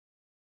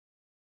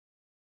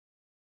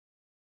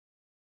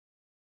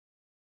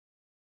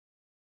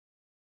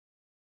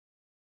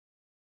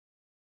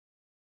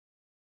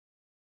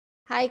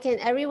Hi, can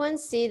everyone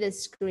see the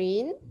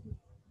screen?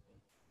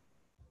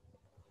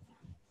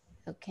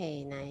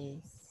 Okay,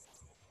 nice.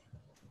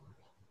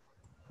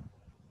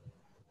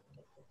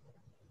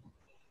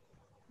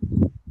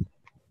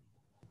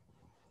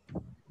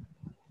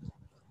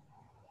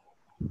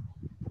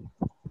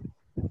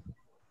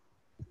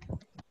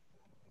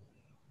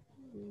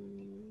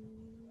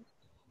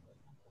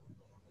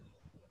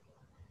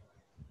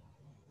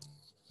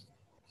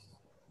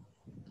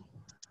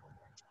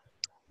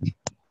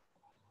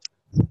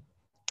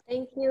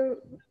 Thank you,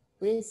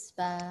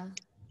 Rispa.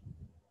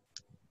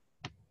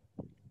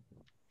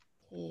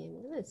 Okay,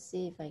 I'm gonna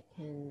see if I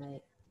can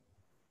like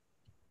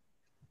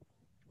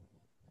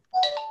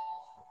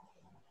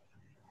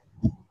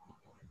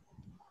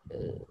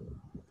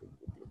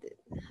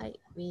hide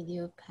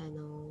video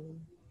panel.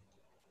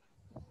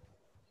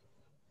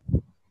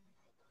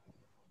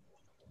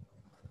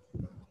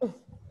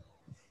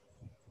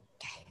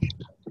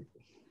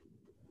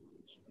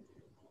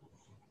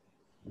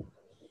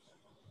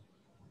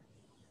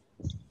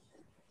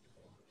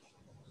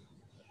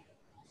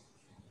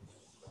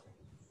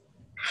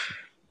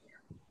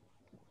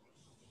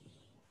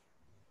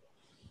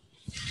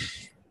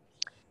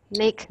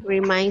 Mick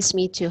reminds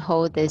me to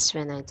hold this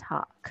when I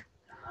talk.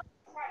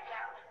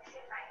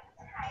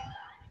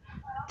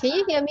 Can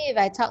you hear me if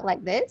I talk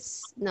like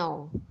this?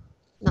 No,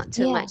 not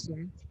too much.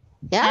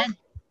 Yeah?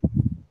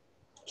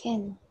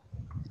 Can.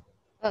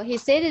 Well, he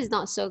said it's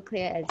not so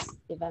clear as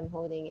if I'm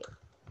holding it.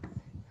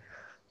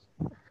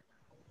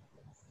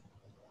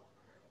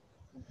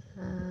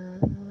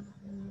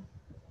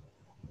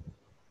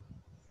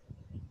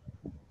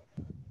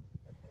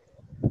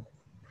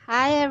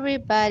 Hi,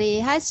 everybody.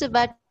 Hi,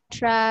 Subatra.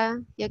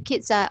 Your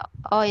kids are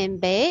all in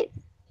bed?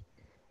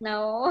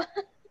 No,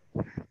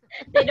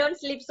 they don't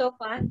sleep so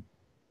fast.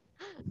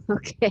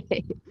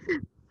 Okay.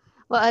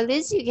 Well, at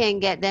least you can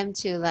get them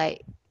to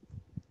like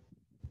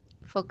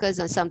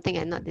focus on something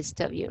and not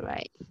disturb you,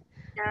 right?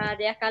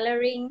 They are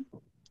coloring.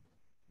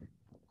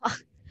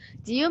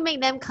 Do you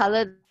make them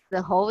color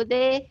the whole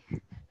day?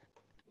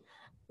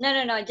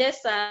 No,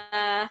 just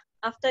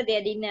after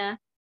their dinner.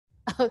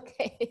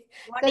 Okay.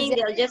 Morning,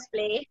 they'll just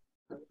play.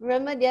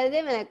 Remember the other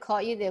day when I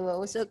called you, they were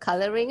also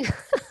coloring?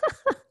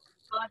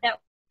 That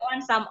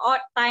one, some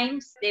odd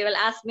times, they will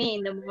ask me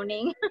in the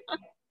morning.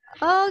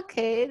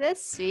 Okay,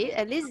 that's sweet.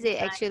 At least they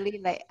actually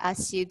like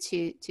ask you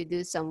to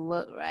do some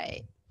work,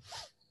 right?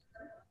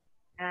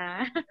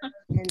 Uh,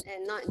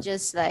 And not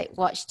just like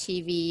watch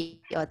TV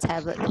or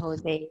tablet the whole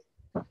day.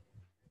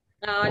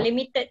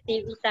 limited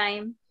TV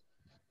time.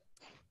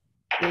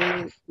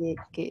 Good.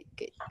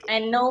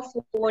 And no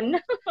phone.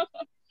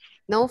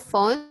 No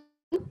phone?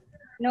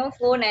 No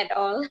phone at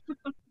all.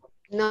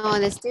 No,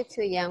 they're still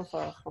too young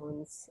for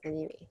phones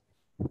anyway.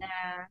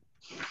 Uh,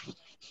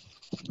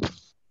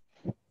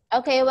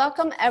 Okay,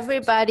 welcome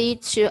everybody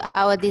to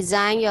our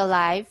Design Your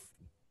Life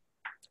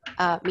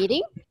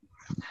meeting.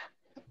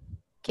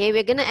 Okay,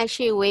 we're gonna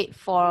actually wait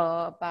for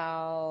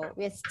about,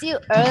 we're still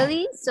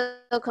early, so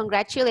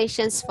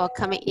congratulations for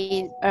coming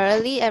in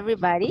early,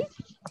 everybody.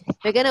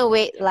 We're gonna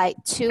wait like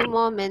 2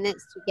 more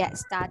minutes to get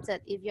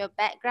started. If your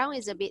background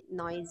is a bit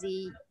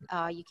noisy,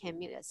 you can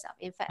mute yourself.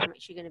 In fact, I'm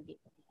actually gonna be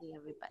muting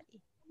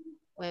everybody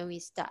when we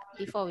start,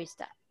 before we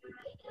start.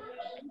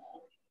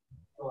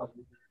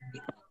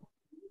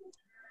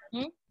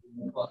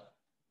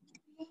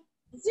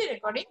 Is it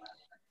recording?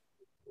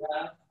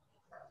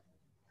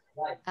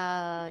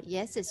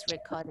 Yes, it's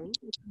recording.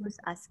 Who's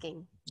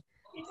asking?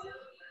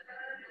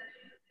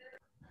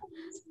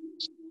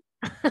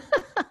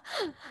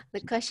 The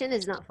question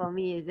is not for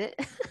me, is it?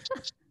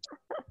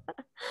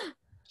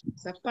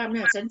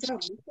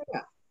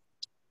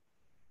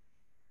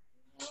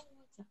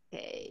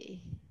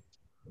 Okay.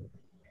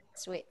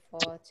 Let's wait for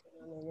 2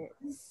 more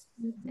minutes.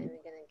 Then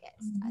we're gonna get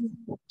started.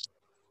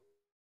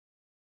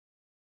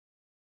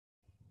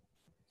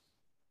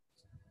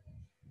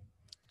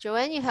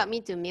 Joanne, you help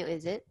me to mute,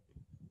 is it?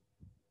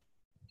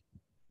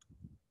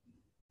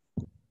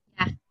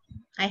 Yeah,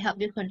 I help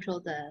you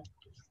control the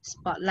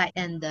spotlight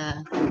and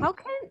the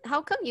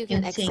How come you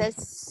can muting.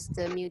 access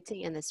the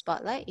muting and the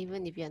spotlight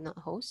even if you're not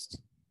host?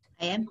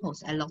 I am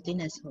host. I logged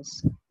in as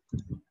host.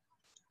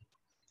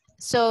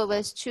 So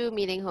there's 2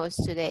 meeting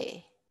hosts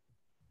today.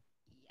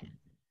 Yeah.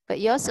 But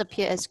yours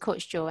appear as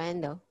Coach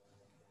Joanne though.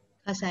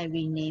 Because I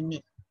rename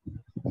it.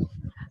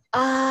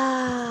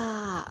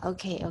 Ah,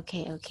 okay.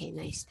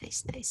 Nice.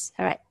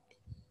 All right.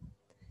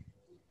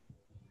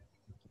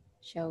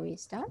 Shall we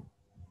start?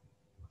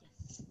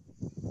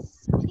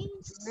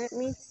 Please. Let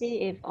me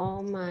see if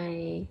all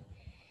my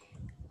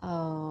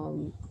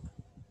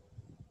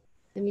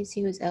let me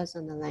see who's else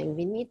on the line.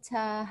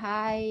 Vinita,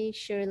 hi,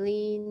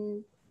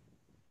 Sherlene,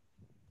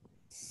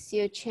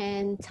 Seo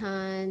Chen,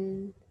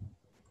 Tan,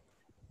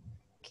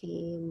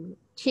 Kim,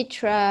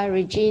 Chitra,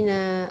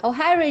 Regina. Oh,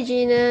 hi,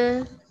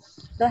 Regina.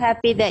 So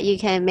happy that you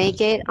can make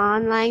it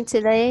online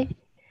today.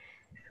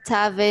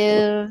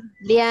 Tavil,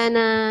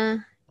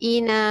 Liana,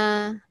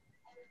 Ina,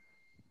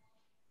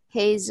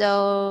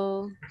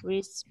 Hazel,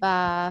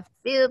 Risba,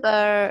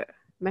 Filbert,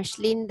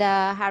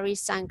 Marshlinda, Hari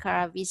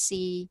Sankara,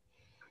 VC.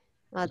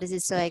 Oh, this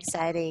is so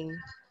exciting.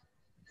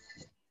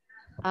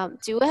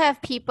 Do we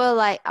have people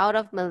like out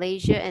of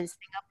Malaysia and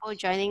Singapore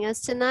joining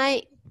us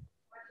tonight?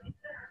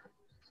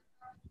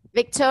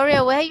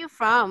 Victoria, where are you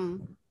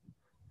from?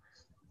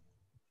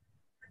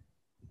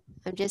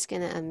 I'm just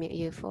gonna unmute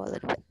you for a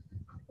little bit.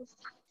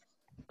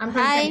 I'm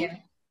from Hi.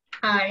 Kenya.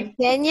 Hi.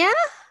 Kenya?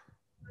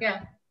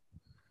 Yeah.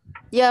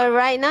 You're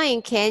right now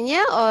in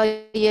Kenya,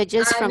 or you're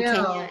just from No.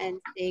 Kenya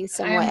and staying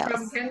somewhere I'm else?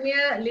 from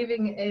Kenya,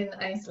 living in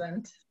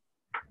Iceland.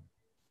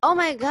 Oh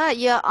my God,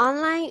 you're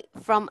online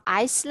from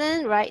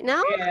Iceland right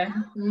now? Yeah.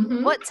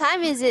 Mm-hmm. What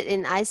time is it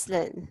in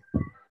Iceland?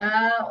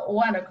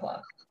 1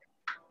 o'clock.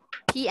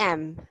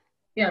 PM.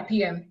 Yeah,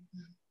 PM.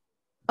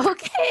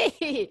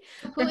 Okay.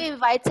 Who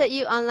invited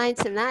you online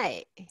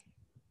tonight?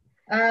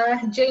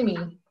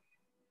 Jamie.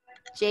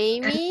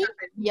 Jamie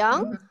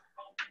Young? Mhm.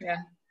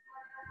 Yeah.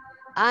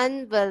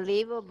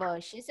 Unbelievable.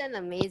 She's an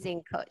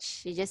amazing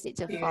coach. You just need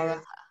to follow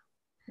her.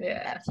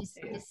 Yeah. She's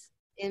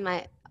in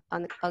my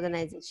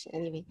organization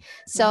anyway.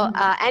 So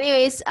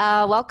anyways,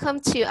 welcome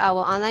to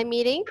our online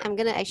meeting. I'm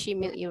gonna actually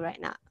mute you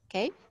right now,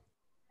 okay?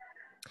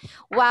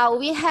 Wow,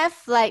 we have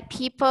like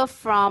people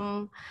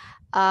from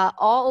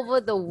all over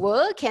the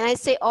world. Can I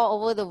say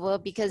all over the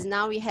world? Because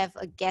now we have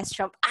a guest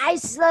from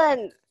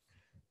Iceland.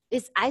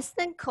 Is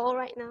Iceland cold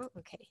right now?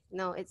 Okay,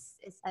 no, it's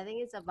I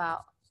think it's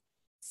about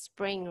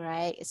spring,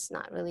 right? It's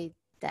not really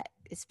that,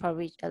 it's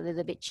probably a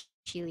little bit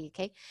chilly,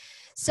 okay?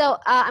 So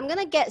I'm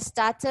gonna get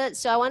started.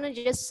 So I wanna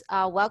just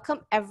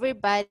welcome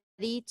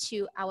everybody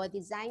to our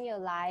Design Your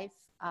Life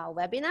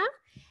webinar.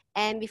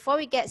 And before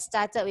we get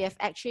started, we have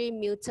actually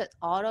muted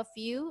all of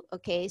you,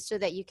 okay, so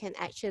that you can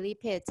actually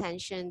pay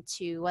attention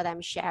to what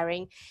I'm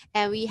sharing.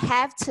 And we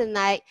have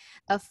tonight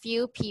a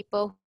few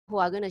people who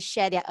are going to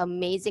share their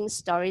amazing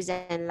stories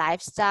and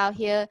lifestyle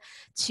here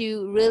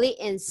to really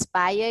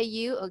inspire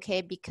you,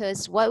 okay,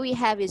 because what we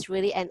have is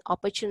really an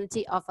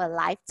opportunity of a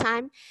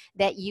lifetime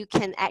that you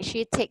can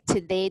actually take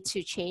today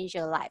to change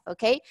your life,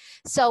 okay?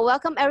 So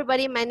welcome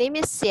everybody. My name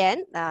is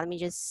Xian. Let me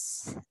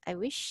just, I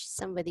wish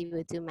somebody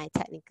would do my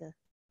technical.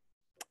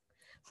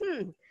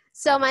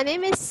 So my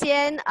name is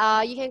Xian.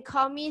 You can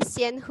call me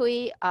Xian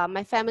Hui.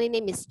 My family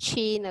name is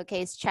Chin.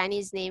 Okay, it's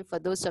Chinese name for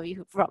those of you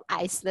who from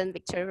Iceland,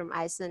 Victoria from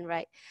Iceland,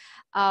 right?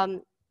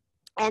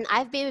 And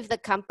I've been with the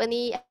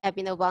company. I've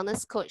been a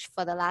wellness coach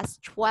for the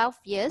last 12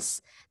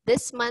 years.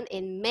 This month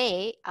in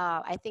May,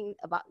 I think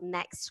about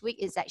next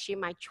week is actually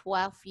my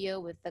 12th year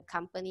with the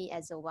company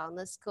as a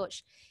wellness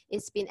coach.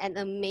 It's been an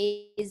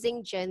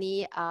amazing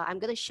journey. I'm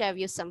going to share with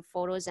you some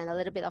photos and a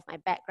little bit of my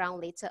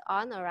background later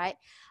on, all right?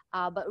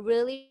 But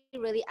really,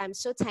 I'm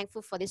so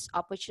thankful for this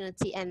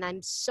opportunity, and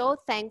I'm so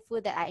thankful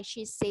that I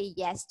actually say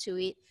yes to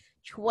it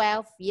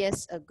 12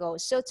 years ago.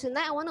 So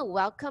tonight I want to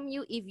welcome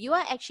you. If you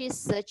are actually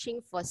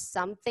searching for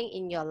something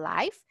in your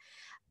life,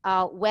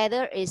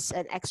 whether it's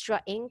an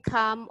extra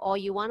income or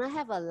you want to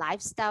have a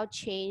lifestyle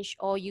change,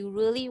 or you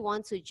really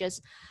want to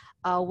just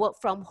work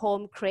from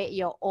home, create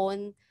your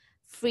own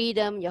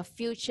freedom, your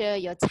future,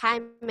 your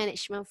time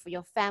management for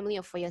your family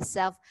or for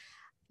yourself,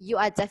 you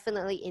are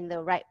definitely in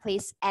the right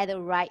place at the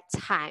right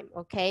time,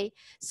 okay?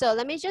 So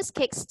let me just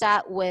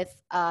kickstart with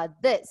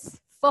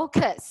this,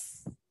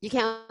 focus. You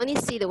can only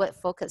see the word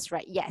focus,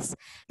 right? Yes.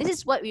 This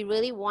is what we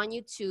really want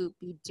you to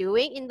be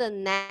doing in the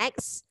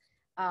next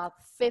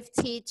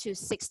 50 to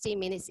 60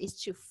 minutes is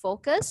to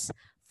focus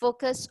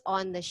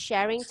on the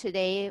sharing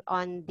today,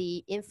 on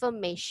the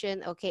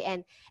information, okay?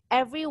 And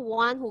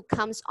everyone who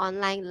comes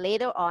online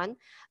later on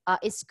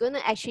is going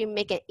to actually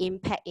make an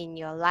impact in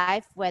your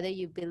life, whether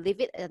you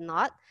believe it or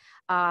not.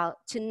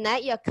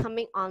 Tonight you're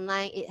coming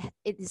online,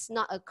 it is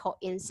not a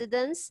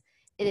coincidence,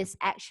 it is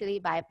actually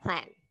by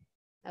plan,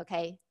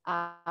 okay?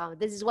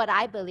 This is what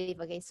I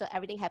believe, okay? So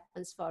everything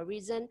happens for a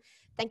reason.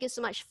 Thank you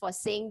so much for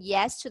saying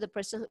yes to the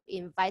person who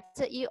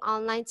invited you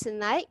online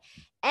tonight.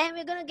 And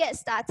we're gonna get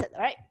started,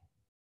 all right?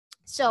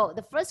 So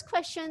the first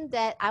question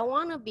that I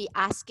wanna be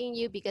asking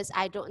you, because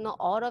I don't know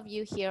all of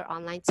you here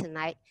online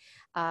tonight,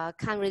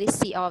 can't really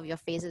see all of your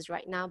faces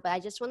right now, but I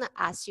just wanna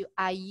ask you,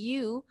 are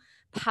you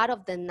part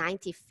of the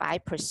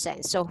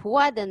 95%? So who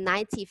are the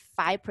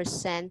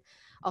 95%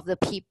 of the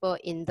people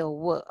in the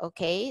world,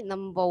 okay?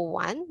 Number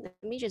one,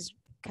 let me just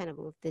kind of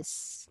move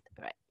this,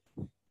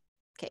 right?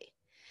 Okay.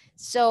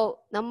 So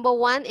number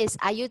one is,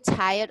 are you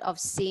tired of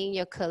seeing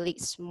your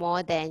colleagues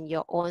more than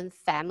your own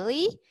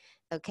family?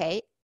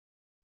 Okay.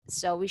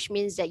 So which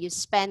means that you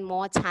spend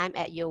more time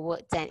at your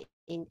work than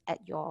at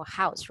your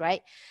house,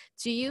 right?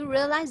 Do you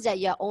realize that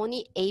you're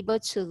only able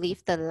to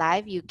live the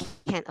life you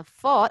can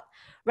afford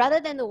rather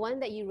than the one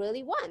that you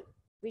really want?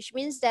 Which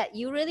means that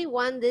you really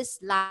want this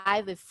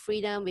life with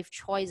freedom, with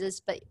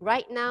choices, but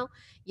right now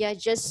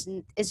it's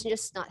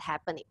just not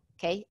happening,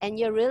 okay? And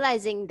you're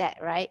realizing that,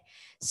 right?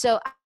 So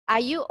are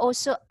you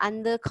also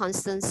under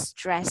constant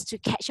stress to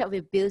catch up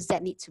with bills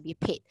that need to be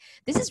paid?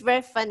 This is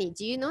very funny.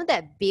 Do you know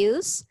that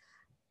bills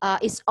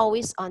is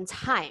always on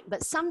time,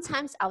 but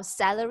sometimes our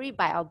salary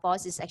by our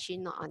boss is actually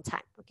not on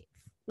time, okay?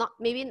 not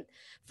maybe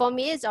for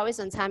me it's always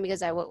on time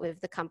because I work with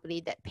the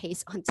company that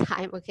pays on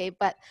time, okay?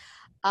 But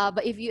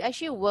if you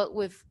actually work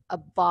with a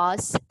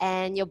boss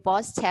and your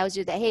boss tells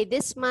you that, hey,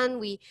 this month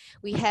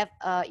we have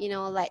you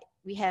know, like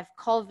we have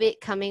COVID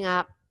coming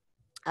up,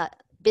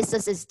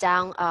 business is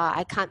down,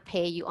 I can't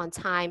pay you on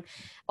time,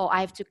 or I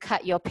have to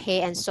cut your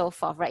pay and so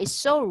forth, right? It's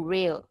so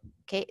real,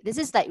 okay? This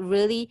is like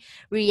really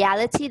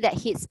reality that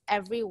hits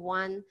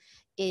everyone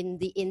in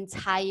the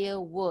entire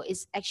world.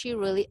 It's actually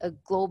really a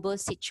global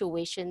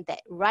situation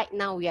that right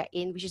now we are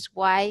in, which is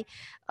why,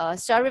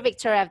 sorry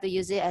Victoria, I have to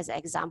use it as an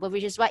example,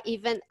 which is why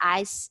even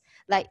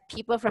like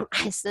people from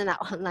Iceland are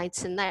online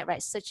tonight,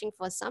 right? Searching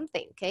for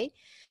something, okay?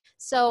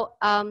 So,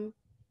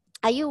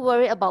 are you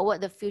worried about what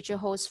the future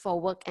holds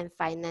for work and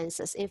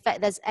finances? In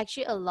fact, there's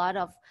actually a lot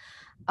of,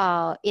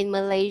 in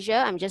Malaysia,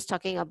 I'm just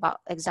talking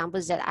about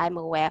examples that I'm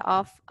aware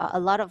of, a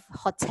lot of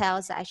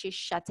hotels are actually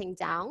shutting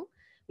down,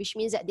 which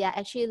means that they are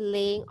actually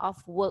laying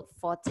off work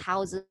for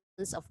thousands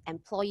of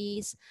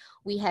employees.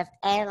 We have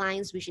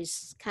airlines, which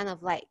is kind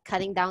of like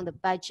cutting down the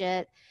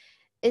budget.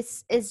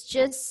 It's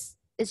just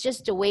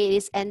the way it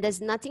is, and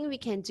there's nothing we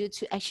can do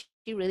to actually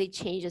really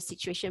change the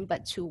situation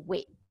but to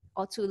wait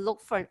or to look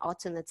for an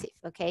alternative,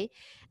 okay?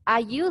 Are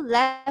you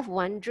left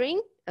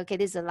wondering, okay,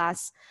 this is the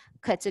last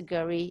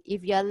category.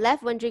 If you're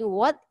left wondering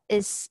what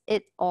is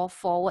it all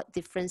for, what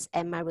difference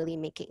am I really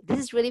making? This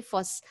is really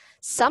for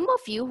some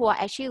of you who are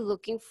actually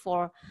looking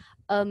for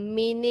a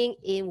meaning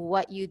in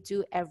what you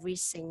do every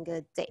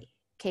single day,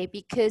 okay?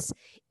 Because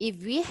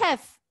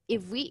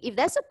if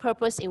there's a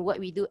purpose in what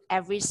we do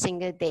every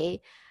single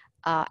day,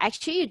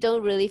 actually you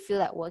don't really feel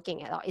like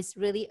working at all. It's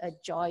really a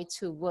joy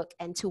to work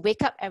and to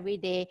wake up every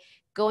day,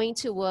 going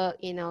to work,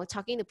 you know,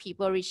 talking to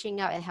people,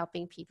 reaching out and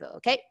helping people,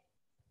 okay?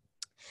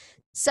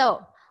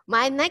 So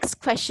my next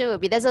question will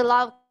be, there's a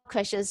lot of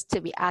questions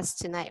to be asked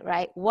tonight,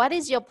 right? What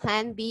is your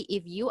plan B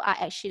if you are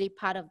actually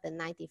part of the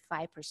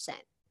 95%?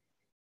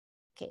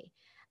 Okay,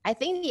 I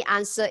think the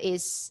answer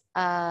is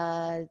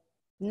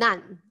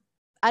none.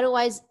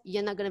 Otherwise,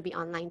 you're not going to be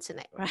online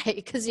tonight, right?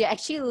 Because you're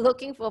actually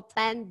looking for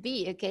plan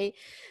B, okay?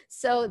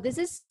 So this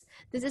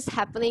is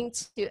happening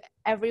to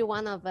every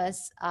one of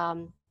us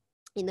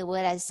in the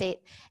world, as I said.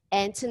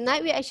 And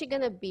tonight, we're actually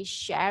going to be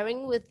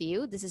sharing with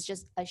you. This is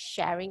just a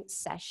sharing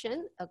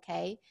session,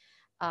 okay?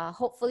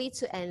 Hopefully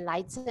to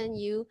enlighten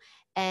you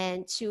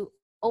and to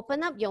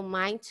open up your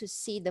mind to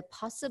see the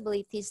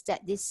possibilities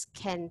that this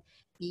can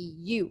be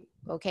you,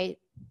 okay?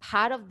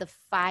 Part of the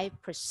 5%.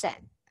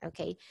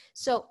 Okay,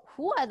 so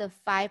who are the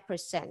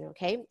 5%?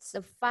 Okay,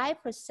 so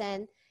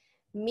 5%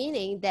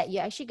 meaning that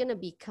you're actually going to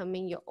be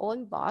becoming your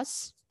own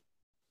boss.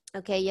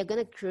 Okay, you're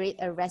going to create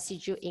a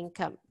residual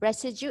income.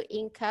 Residual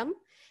income,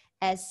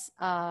 as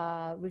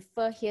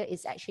referred here,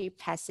 is actually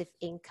passive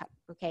income.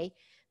 Okay,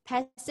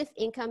 passive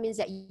income means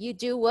that you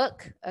do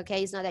work.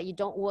 Okay, it's not that you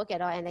don't work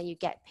at all and then you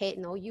get paid.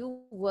 No,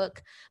 you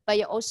work, but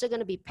you're also going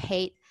to be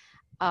paid.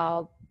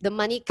 The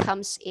money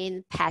comes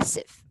in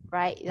passive,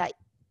 right? Like,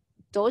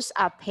 those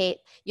are paid.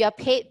 You are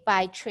paid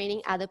by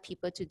training other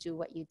people to do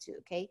what you do,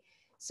 okay?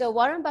 So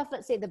Warren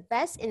Buffett said the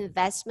best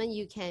investment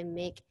you can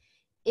make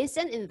is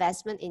an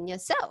investment in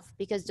yourself,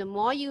 because the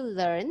more you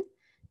learn,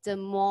 the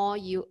more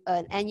you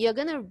earn. And you're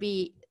gonna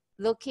be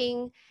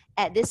looking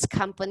at this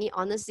company,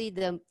 honestly,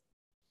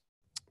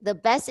 the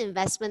best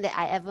investment that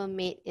I ever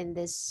made in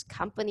this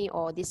company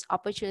or this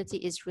opportunity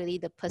is really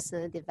the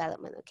personal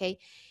development, okay?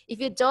 If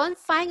you don't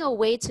find a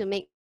way to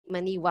make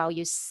money while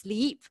you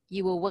sleep,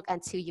 you will work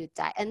until you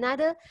die.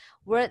 Another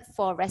word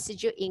for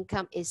residual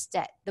income is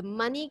that the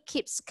money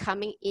keeps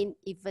coming in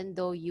even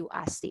though you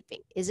are sleeping.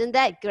 Isn't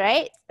that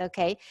great?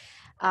 Okay.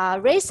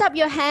 Raise up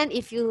your hand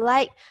if you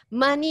like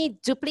money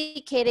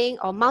duplicating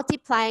or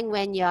multiplying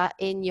when you're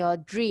in your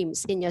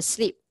dreams, in your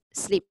sleep,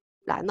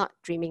 not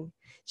dreaming.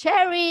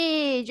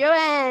 Cherry,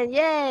 Joanne,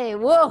 yay,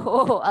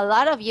 whoa, a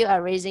lot of you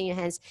are raising your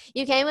hands.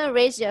 You can even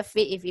raise your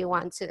feet if you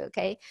want to,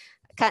 okay?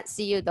 Can't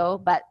see you though,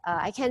 but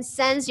I can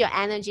sense your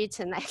energy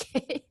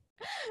tonight.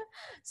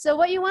 So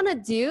what you want to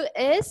do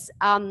is,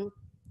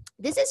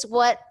 this is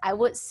what I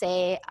would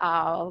say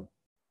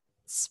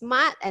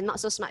smart and not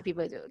so smart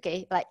people do,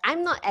 okay? Like,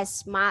 I'm not as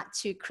smart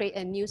to create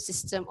a new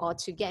system or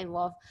to get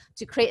involved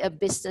to create a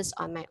business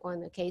on my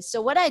own, okay?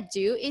 So what I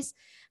do is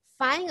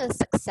find a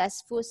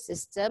successful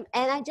system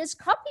and I just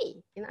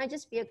copy, I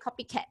just be a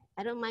copycat.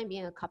 I don't mind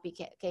being a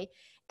copycat, okay?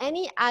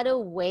 Any other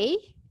way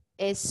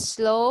is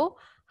slow,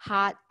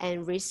 hard,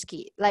 and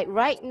risky. Like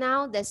right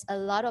now, there's a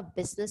lot of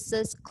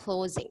businesses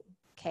closing,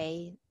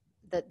 okay?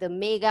 The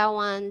mega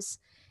ones,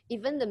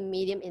 even the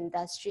medium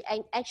industry,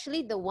 and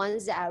actually the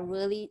ones that are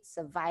really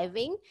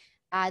surviving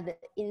are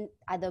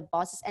the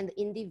bosses and the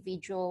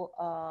individual,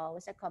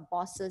 what's that called,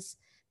 bosses,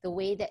 the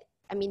way that,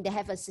 they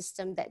have a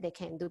system that they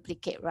can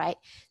duplicate, right?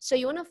 So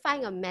you want to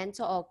find a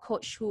mentor or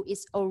coach who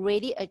is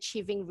already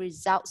achieving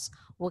results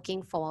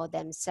working for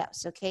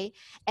themselves, okay?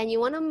 And you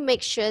want to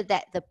make sure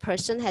that the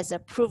person has a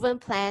proven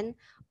plan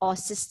or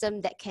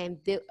system that can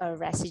build a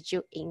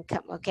residual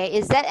income, okay?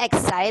 Is that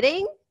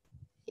exciting?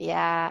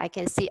 Yeah, I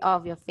can see all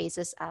of your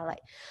faces are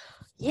like,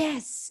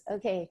 yes,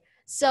 okay.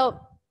 So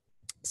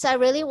So I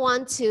really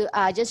want to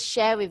just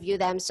share with you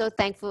that I'm so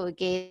thankful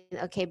again,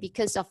 okay,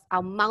 because of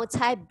our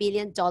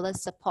multi-billion-dollar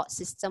support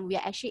system, we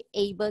are actually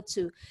able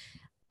to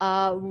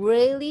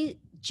really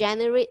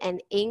generate an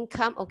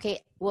income, okay,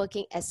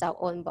 working as our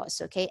own boss,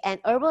 okay. And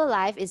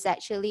Herbalife is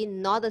actually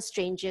not a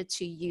stranger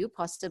to you.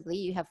 Possibly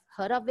you have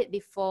heard of it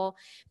before,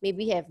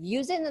 maybe you have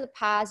used it in the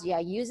past, you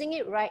are using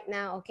it right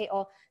now, okay,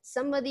 or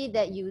somebody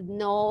that you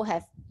know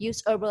have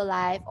used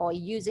Herbalife or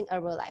using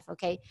Herbalife,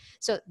 okay.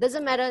 So it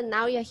doesn't matter,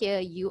 now you're here,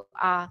 you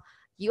are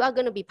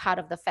going to be part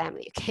of the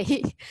family,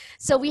 okay.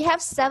 So we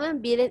have 7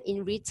 billion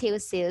in retail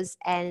sales,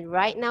 and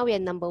right now we are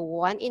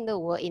 #1 in the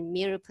world in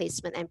meal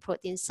replacement and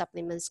protein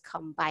supplements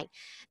combined.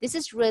 This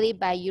is really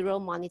by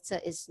Euromonitor.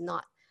 Is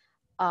not,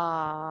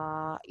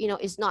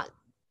 it's not,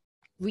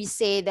 we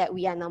say that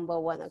we are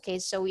 #1, okay.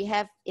 So we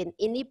have an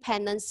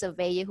independent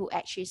surveyor who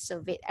actually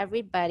surveyed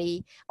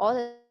everybody, all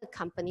the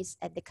companies,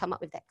 and they come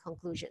up with that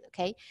conclusion,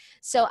 okay.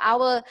 So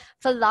our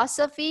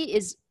philosophy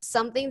is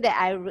something that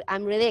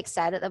I'm really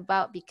excited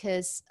about,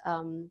 because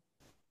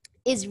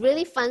it's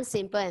really fun,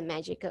 simple, and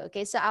magical,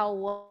 okay. So our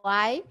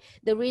why,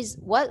 the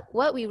reason,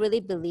 what we really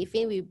believe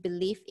in, we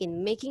believe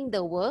in making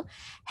the world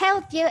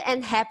healthier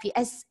and happy,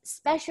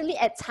 especially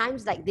at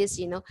times like this.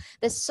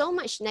 There's so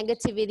much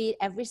negativity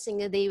every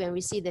single day when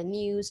we see the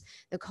news,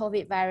 the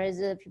COVID virus,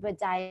 people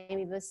dying,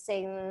 people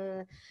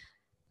saying,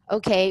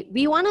 okay,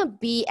 we want to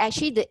be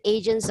actually the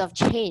agents of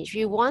change.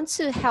 We want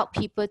to help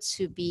people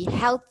to be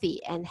healthy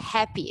and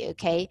happy,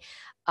 okay,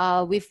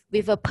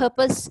 with a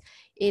purpose,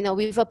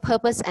 with a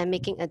purpose and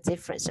making a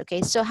difference,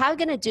 okay. So how we're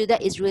going to do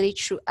that is really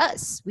through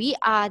us. We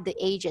are the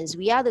agents,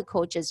 we are the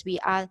coaches, we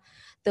are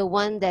the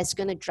one that's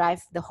going to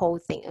drive the whole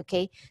thing,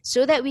 okay,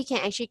 so that we can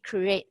actually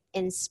create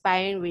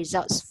inspiring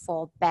results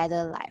for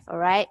better life, all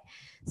right.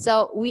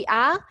 So we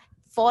are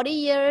 40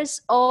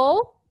 years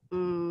old.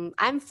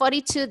 I'm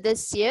 42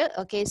 this year,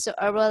 okay. So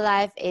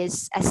Herbalife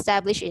is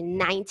established in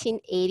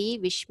 1980,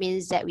 which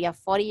means that we are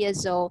 40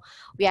 years old.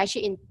 We're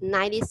actually in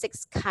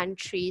 96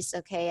 countries,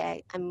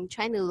 okay. I'm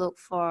trying to look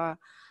for,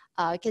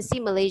 you can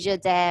see Malaysia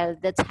there,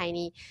 the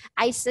tiny.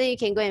 Iceland, you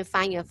can go and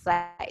find your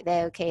flag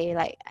there, okay.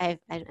 Like, I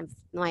have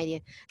no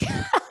idea.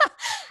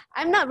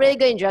 I'm not really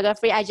good in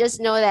geography. I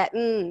just know that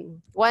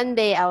one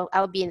day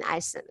I'll be in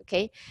Iceland,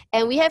 okay?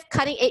 And we have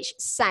cutting edge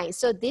science.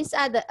 So these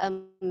are the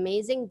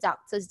amazing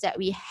doctors that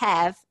we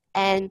have,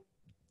 and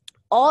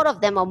all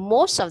of them, or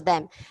most of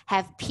them,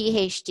 have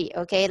PhD,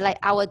 okay? Like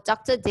our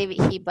Dr.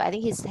 David Heber, I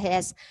think he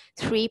has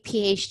 3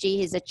 PhD.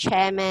 He's the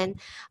chairman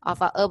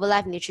of our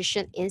Herbalife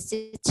Nutrition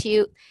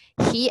Institute.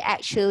 He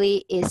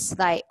actually is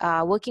like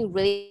working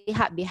really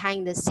hard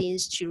behind the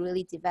scenes to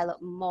really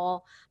develop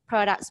more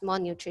products, more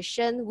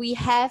nutrition. We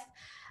have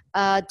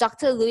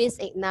Dr. Luis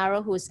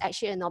Ignarro, who's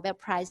actually a Nobel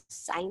Prize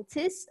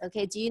scientist,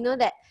 okay? Do you know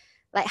that,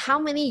 like, how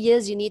many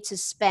years you need to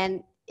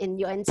spend in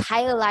your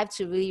entire life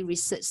to really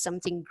research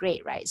something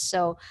great, right?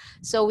 So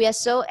we are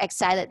so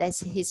excited that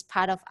he's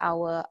part of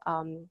our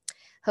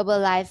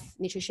Herbalife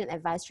Nutrition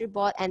Advisory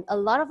Board, and a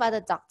lot of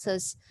other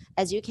doctors,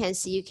 as you can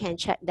see, you can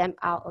check them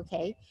out,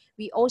 okay?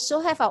 We also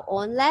have our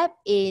own lab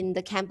in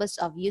the campus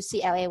of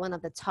UCLA, one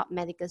of the top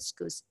medical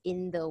schools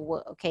in the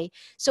world, okay?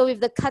 So with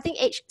the cutting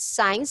edge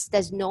science,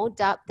 there's no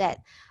doubt that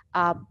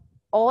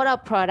all our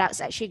products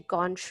actually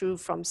gone through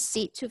from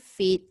seed to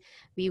feed.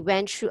 We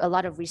went through a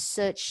lot of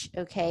research,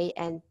 okay,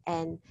 and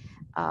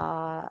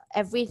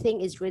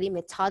everything is really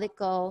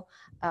methodical,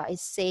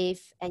 it's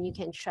safe, and you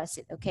can trust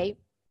it, okay?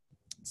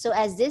 So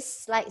as this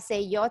slide say,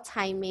 your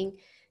timing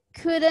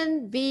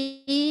couldn't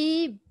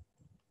be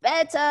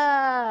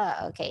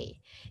better, okay?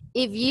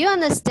 If you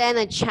understand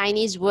a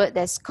Chinese word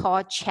that's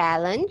called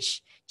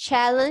challenge,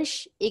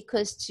 challenge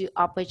equals to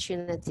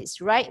opportunities.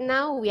 Right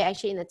now, we are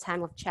actually in a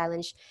time of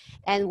challenge.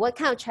 And what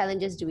kind of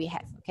challenges do we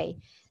have, okay?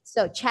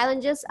 So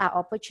challenges are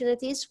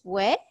opportunities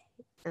where,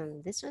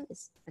 this one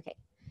is, okay.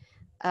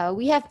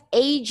 We have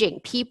aging,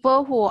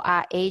 people who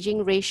are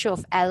aging, ratio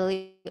of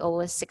elderly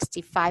over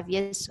 65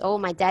 years old.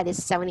 My dad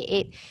is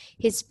 78.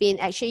 He's been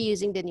actually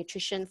using the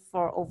nutrition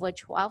for over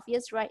 12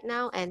 years right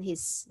now, and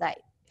he's like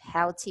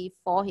healthy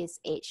for his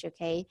age,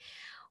 okay?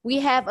 We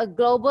have a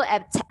global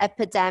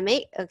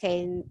epidemic,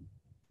 okay,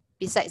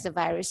 besides the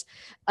virus,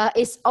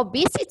 is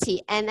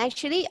obesity. And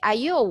actually, are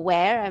you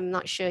aware, I'm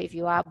not sure if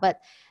you are,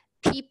 but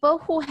people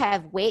who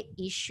have weight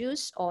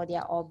issues or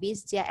they're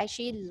obese, they're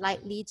actually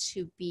likely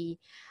to be,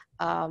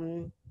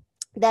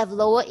 they have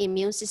lower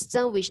immune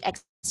system, which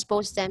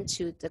expose them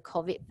to the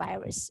COVID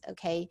virus,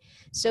 okay?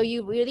 So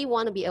you really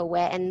want to be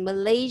aware. And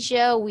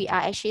Malaysia, we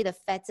are actually the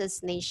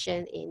fattest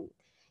nation in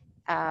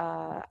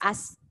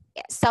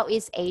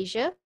Southeast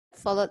Asia,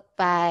 followed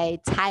by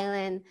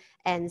Thailand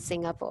and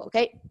Singapore,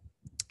 okay?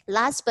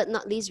 Last but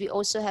not least, we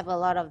also have a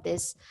lot of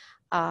this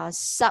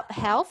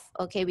sub-health,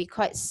 okay? We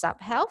call it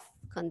sub-health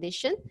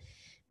condition.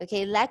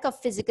 Okay, lack of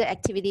physical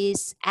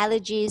activities,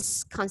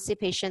 allergies,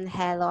 constipation,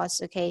 hair loss,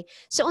 okay?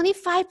 So only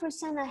 5%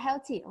 are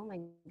healthy. Oh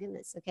my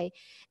goodness, okay?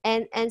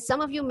 And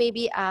some of you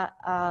maybe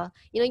are,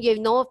 you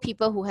know of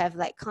people who have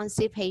like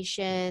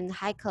constipation,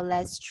 high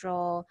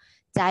cholesterol,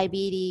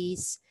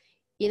 diabetes,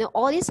 You know,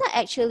 all these are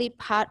actually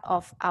part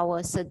of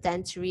our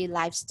sedentary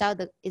lifestyle.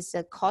 That is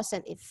the cause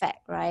and effect,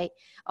 right,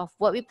 of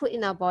what we put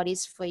in our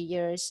bodies for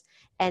years.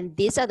 And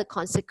these are the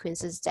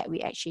consequences that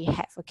we actually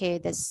have, okay?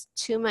 There's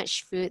too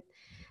much food,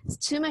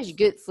 too much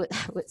good food,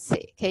 I would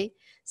say, okay?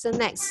 So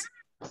next.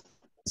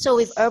 So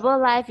with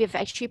Herbalife, we've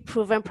actually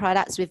proven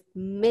products with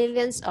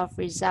millions of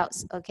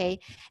results, okay?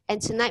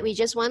 And tonight we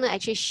just want to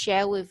actually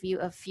share with you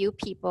a few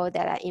people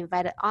that are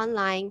invited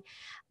online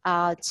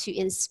to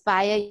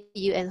inspire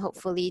you and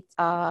hopefully,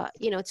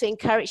 you know, to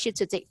encourage you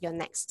to take your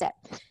next step.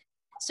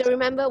 So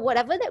remember,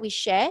 whatever that we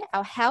share,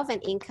 our health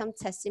and income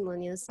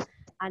testimonials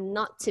are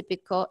not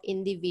typical,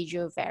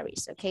 individual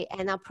varies, okay?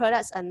 And our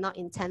products are not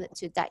intended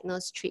to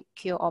diagnose, treat,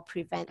 cure, or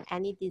prevent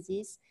any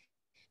disease,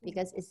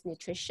 because it's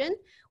nutrition.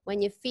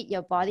 When you feed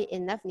your body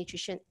enough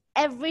nutrition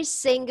every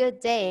single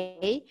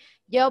day,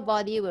 your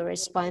body will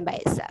respond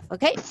by itself,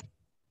 okay?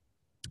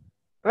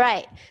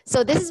 Right,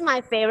 so this is my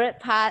favorite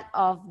part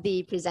of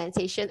the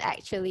presentation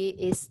actually,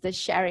 is the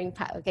sharing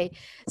part, okay?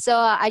 So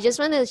I just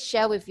want to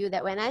share with you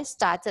that when I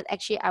started,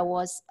 actually I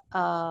was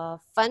a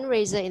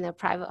fundraiser in a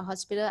private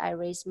hospital. I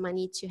raised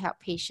money to help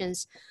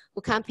patients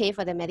who can't pay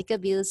for their medical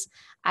bills.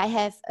 I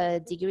have a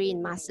degree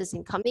in Masters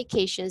in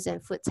Communications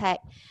and Food Tech.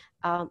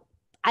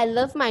 I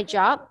love my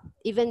job,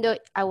 even though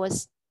I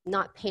was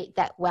not paid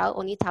that well,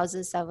 only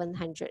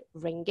 1,700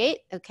 ringgit,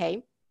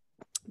 okay?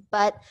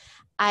 But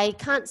I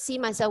can't see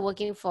myself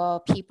working for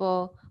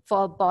people,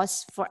 for a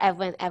boss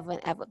forever and ever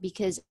and ever,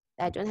 because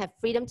I don't have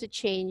freedom to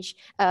change,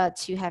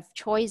 to have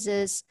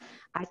choices.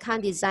 I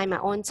can't design my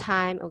own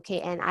time,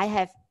 okay? And I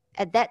have,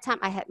 at that time,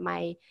 I had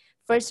my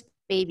first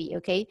baby,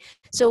 okay?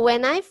 So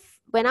when I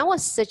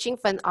was searching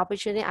for an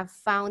opportunity, I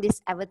found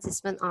this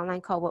advertisement online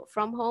called Work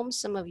From Home.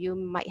 Some of you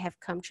might have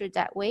come through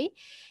that way.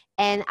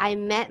 And I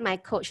met my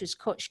coach, who's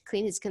Coach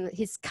Clint.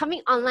 He's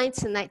coming online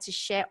tonight to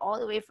share all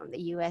the way from the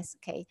US,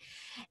 okay?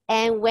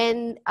 And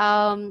when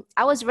I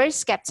was very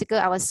skeptical,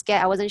 I was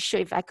scared. I wasn't sure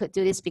if I could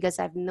do this because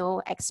I have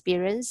no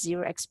experience,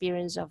 zero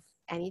experience of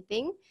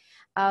anything.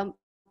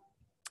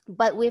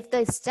 But with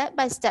the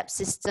step-by-step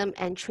system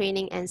and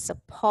training and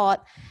support,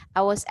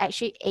 I was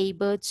actually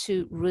able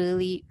to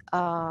really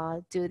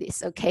do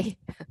this, okay?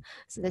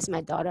 So that's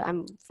my daughter,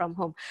 I'm from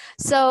home.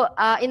 So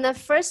in the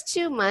first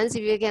 2 months,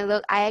 if you can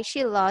look, I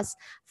actually lost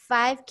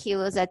 5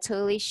 kilos. I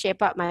totally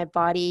shaped up my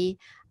body.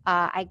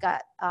 I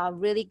got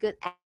really good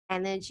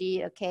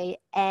energy, okay?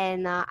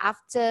 And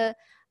after,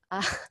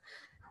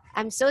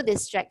 I'm so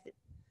distracted.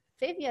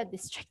 Faith, you're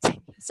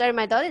distracting. Sorry,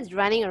 my daughter is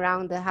running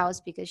around the house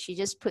because she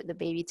just put the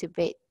baby to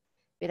bed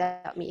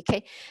without me,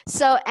 okay?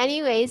 So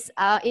anyways,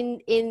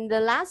 in the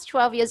last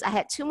 12 years, I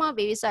had 2 more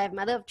babies. So I have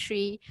mother of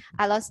 3.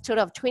 I lost a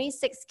total of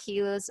 26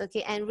 kilos,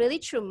 okay? And really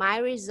through my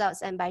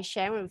results and by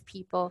sharing with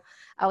people,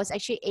 I was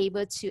actually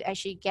able to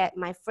actually get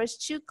my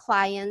first 2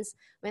 clients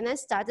when I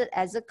started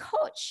as a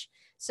coach.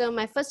 So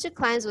my first 2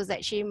 clients was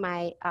actually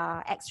my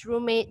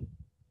ex-roommate,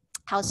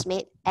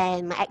 housemate,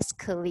 and my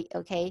ex-colleague,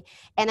 okay?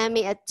 And I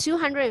made a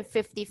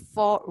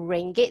 254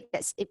 ringgit.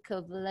 That's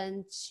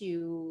equivalent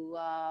to,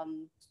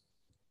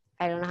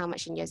 I don't know how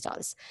much in US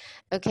dollars.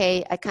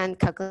 Okay, I can't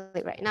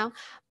calculate right now.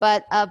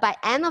 But by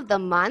end of the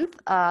month,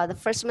 the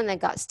first month I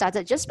got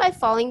started, just by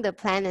following the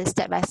plan and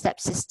step-by-step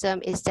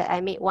system, is that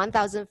I made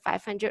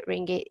 1,500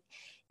 ringgit.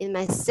 In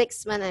my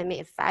 6th month, I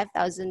made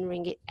 5,000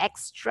 ringgit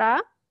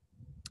extra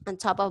on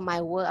top of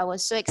my work. I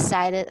was so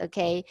excited,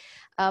 okay?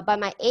 By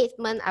my 8th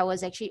month, I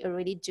was actually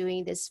already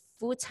doing this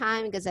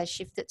full-time because I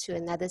shifted to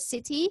another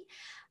city.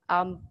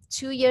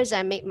 2 years,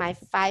 I made my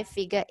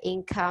 5-figure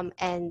income,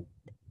 and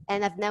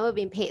I've never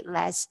been paid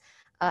less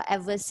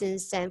ever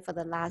since then for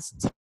the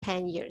last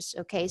 10 years,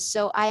 okay?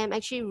 So I am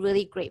actually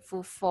really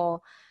grateful for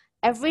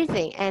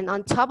everything. And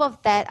on top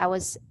of that,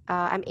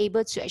 I'm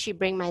able to actually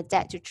bring my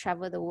dad to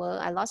travel the world.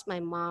 I lost my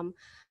mom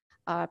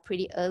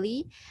pretty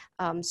early.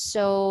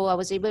 So I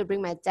was able to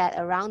bring my dad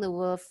around the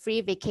world,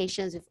 free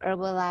vacations with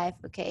Herbalife,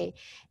 okay?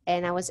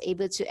 And I was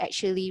able to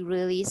actually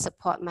really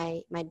support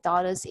my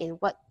daughters in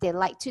what they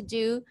like to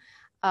do,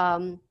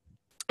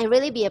 and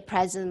really be a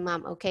present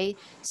mom, okay?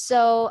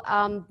 So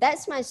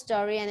that's my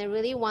story, and I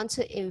really want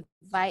to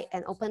invite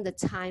and open the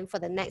time for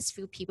the next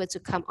few people to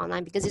come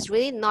online, because it's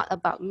really not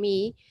about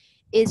me.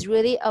 It's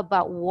really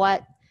about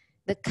what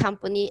the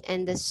company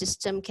and the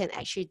system can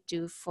actually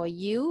do for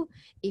you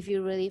if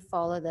you really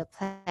follow the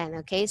plan,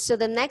 okay? So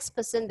the next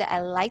person that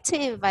I'd like to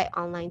invite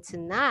online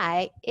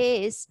tonight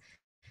is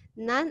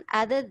none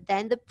other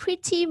than the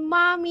pretty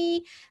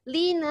mommy,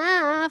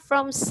 Lena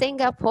from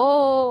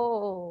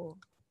Singapore.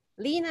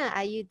 Lena,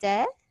 are you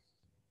there?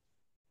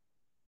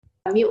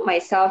 Mute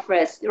myself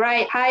first.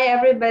 Right. Hi,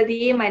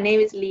 everybody. My name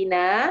is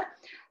Lena.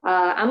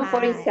 I'm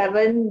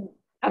 47.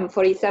 I'm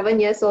 47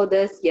 years old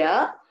this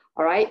year.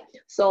 All right.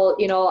 So,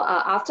 you know,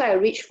 after I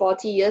reached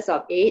 40 years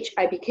of age,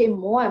 I became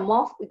more and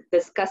more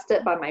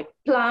disgusted by my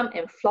plump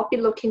and floppy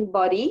looking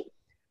body.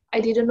 I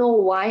didn't know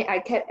why I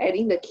kept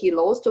adding the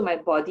kilos to my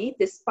body,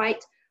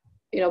 despite,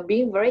 you know,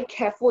 being very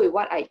careful with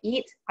what I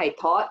eat, I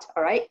thought.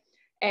 All right.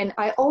 And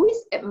I always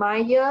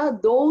admire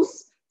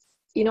those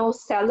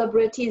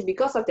celebrities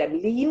because of their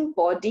lean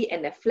body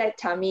and their flat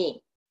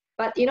tummy.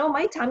 But,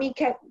 my tummy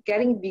kept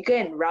getting bigger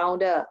and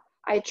rounder.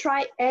 I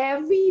tried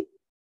everything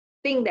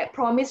that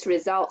promised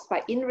results,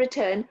 but in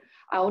return,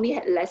 I only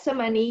had lesser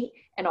money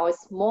and I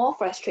was more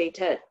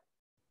frustrated.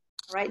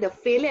 Right? The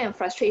failure and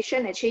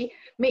frustration actually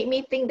made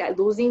me think that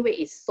losing weight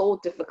is so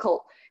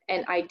difficult.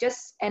 And I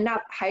just end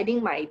up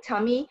hiding my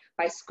tummy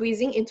by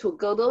squeezing into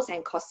girdles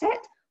and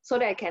corset so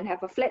that I can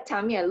have a flat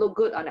tummy and look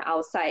good on the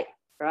outside,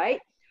 right?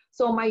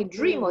 So my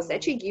dream was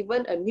actually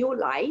given a new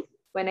life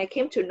when I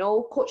came to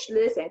know Coach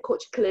Liz and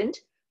Coach Clint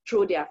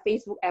through their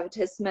Facebook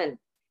advertisement.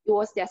 It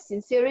was their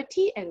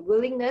sincerity and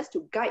willingness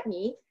to guide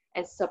me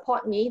and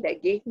support me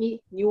that gave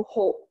me new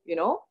hope,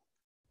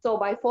 So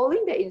by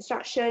following the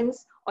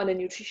instructions on the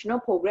nutritional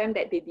program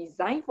that they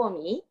designed for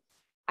me,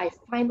 I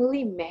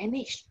finally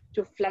managed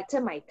to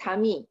flatten my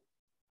tummy.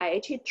 I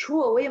actually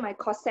threw away my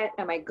corset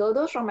and my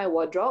girdles from my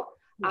wardrobe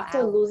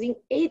after losing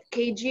 8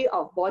 kg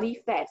of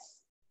body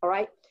fats, all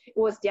right? It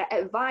was their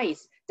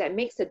advice that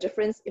makes a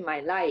difference in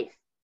my life.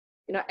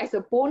 As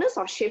a bonus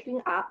of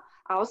shaping up,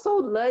 I also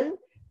learned,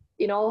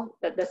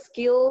 the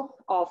skill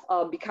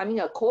of becoming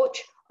a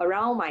coach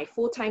around my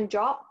full-time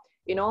job.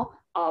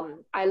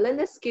 I learned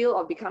the skill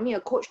of becoming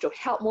a coach to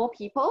help more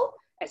people,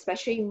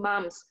 especially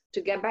moms,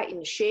 to get back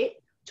in shape,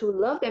 to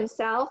love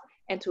themselves,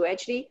 and to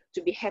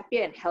be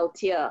happier and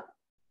healthier.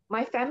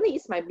 My family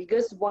is my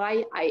biggest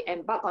why I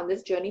embark on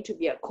this journey to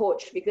be a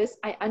coach, because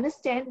I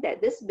understand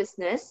that this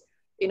business,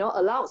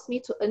 allows me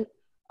to earn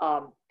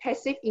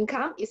passive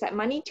income. It's like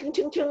money chung,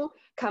 chung, chung,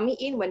 coming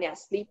in when they're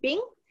sleeping.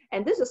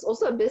 And this is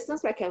also a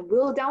business where I can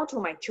will down to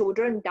my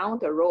children down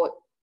the road.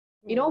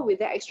 With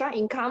the extra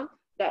income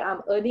that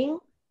I'm earning,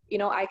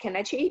 I can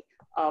actually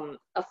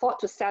afford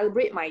to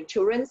celebrate my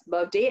children's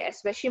birthday,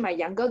 especially my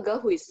younger girl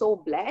who is so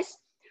blessed.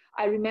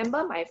 I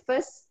remember my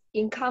first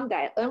income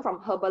that I earned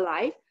from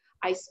Herbalife,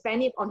 I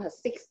spent it on her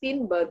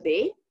 16th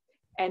birthday.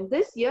 And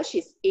this year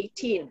she's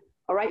 18.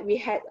 All right,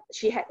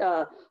 she had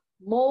a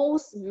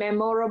most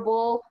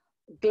memorable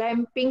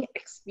glamping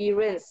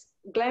experience.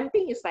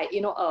 Glamping is like,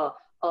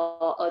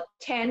 a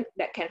tent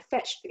that can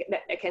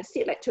that can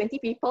sit like 20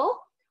 people.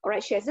 All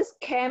right, she has this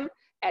camp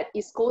at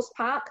East Coast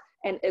Park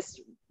and it's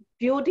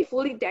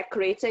beautifully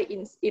decorated.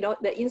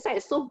 The inside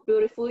is so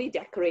beautifully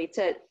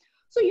decorated.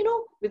 So,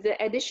 with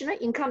the additional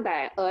income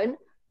that I earn,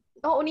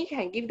 not only can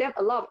I give them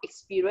a lot of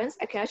experience,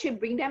 I can actually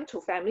bring them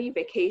to family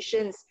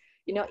vacations.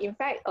 In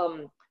fact,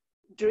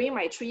 during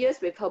my 3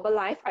 years with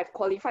Herbalife, I've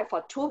qualified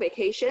for 2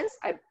 vacations.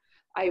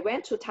 I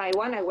went to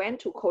Taiwan, I went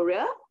to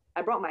Korea,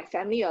 I brought my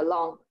family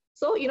along.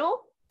 So,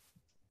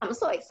 I'm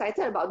so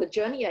excited about the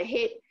journey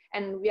ahead,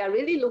 and we are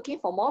really looking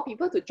for more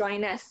people to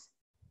join us.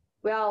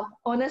 Well,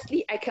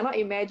 honestly, I cannot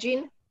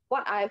imagine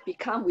what I've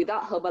become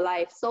without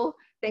Herbalife. So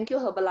thank you,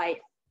 Herbalife.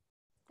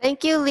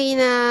 Thank you,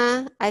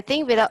 Lena. I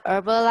think without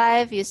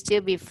Herbalife, you'd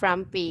still be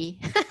frumpy.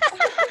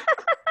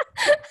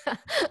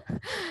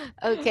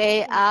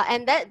 Okay,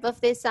 and that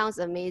birthday sounds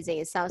amazing.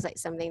 It sounds like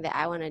something that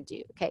I want to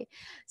do. Okay,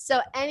 so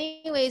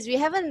anyways, we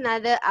have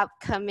another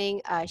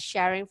upcoming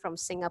sharing from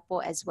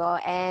Singapore as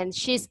well, and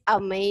she's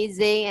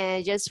amazing. And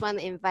I just want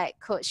to invite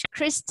Coach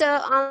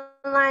Crystal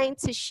online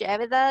to share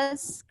with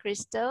us.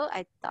 Crystal,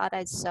 I thought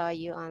I saw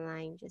you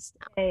online just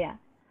now. Yeah.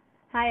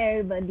 Hi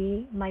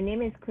everybody, my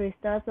name is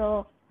Crystal.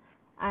 So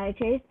I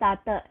actually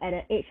started at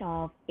the age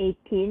of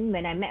 18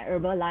 when I met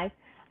Herbalife.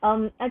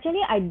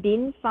 Actually, I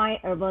didn't find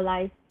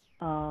Herbalife.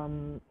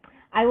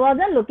 I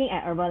wasn't looking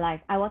at Herbalife.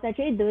 I was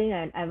actually doing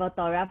an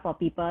avatar for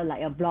people,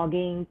 like a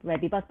blogging where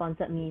people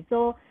sponsored me.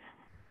 So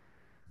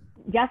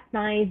just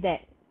nice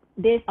that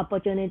this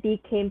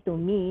opportunity came to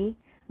me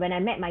when I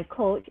met my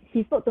coach.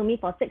 He spoke to me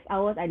for 6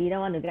 hours. I didn't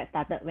want to get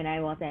started when I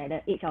was at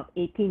the age of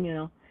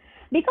 18,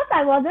 because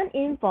I wasn't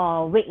in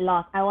for weight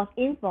loss. I was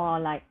in for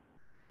like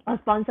a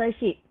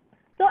sponsorship.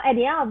 So at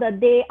the end of the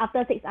day,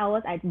 after 6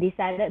 hours, I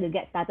decided to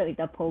get started with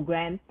the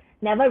program.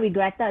 Never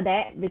regretted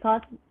that,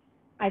 because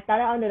I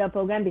started onto the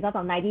program because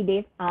of 90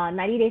 days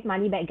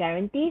money back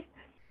guarantees.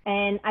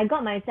 And I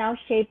got myself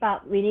shaped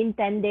up. Within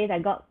 10 days, I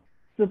got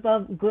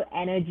super good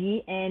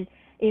energy. And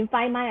in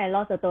 5 months, I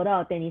lost a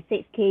total of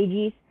 26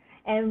 kgs.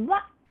 And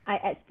what I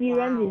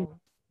experienced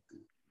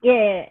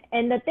is,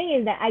 and the thing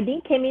is that I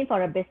didn't came in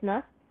for a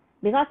business,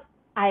 because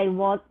I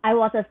was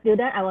a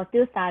student. I was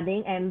still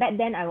studying, and back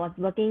then I was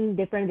working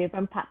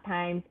different part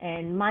times,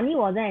 and money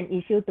wasn't an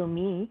issue to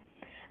me.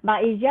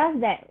 But it's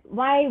just that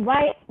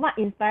what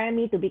inspired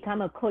me to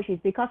become a coach is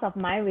because of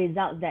my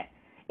results that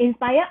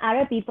inspire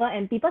other people,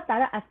 and people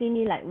started asking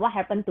me like what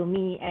happened to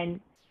me, and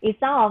it's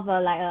sort of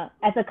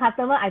as a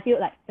customer I feel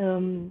like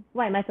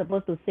what am I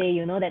supposed to say,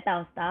 that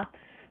type of stuff.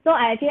 So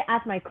I actually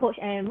asked my coach,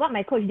 and what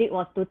my coach did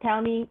was to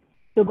tell me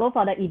to go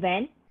for the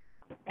event,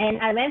 and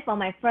I went for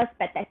my first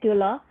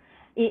spectacular.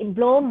 It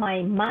blew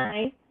my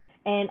mind,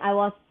 and I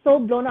was so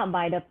blown up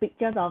by the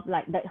pictures of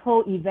like the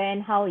whole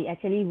event, how it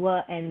actually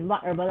worked, and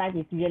what Herbalife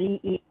is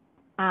really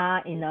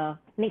in the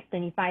next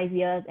 25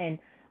 years, and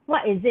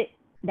what is it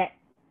that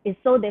is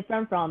so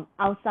different from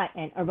outside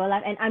and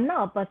Herbalife. And I'm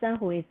not a person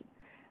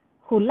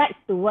who likes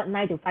to work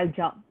 9 to 5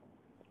 job.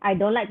 I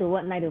don't like to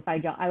work 9 to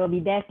 5 job. I will be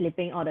there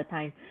sleeping all the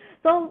time.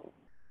 So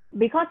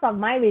because of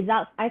my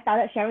results, I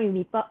started sharing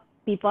with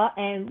people,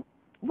 and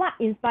what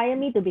inspired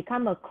me to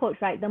become a coach,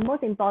 right? The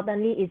most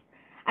importantly is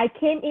I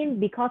came in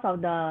because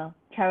of the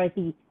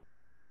charity,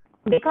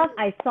 because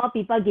I saw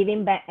people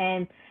giving back,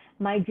 and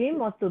my dream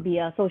was to be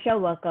a social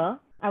worker.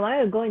 I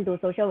wanted to go into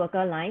social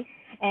worker line,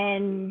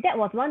 and that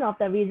was one of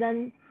the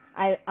reasons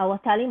I was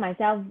telling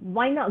myself,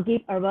 why not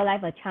give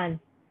Herbalife a chance?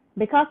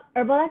 Because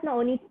Herbalife not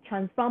only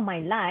transformed my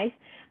life,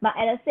 but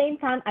at the same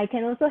time, I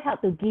can also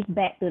help to give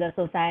back to the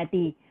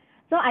society.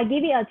 So I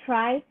give it a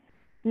try,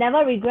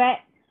 never regret.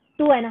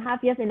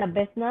 2.5 years in the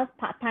business,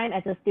 part-time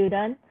as a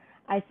student.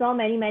 I saw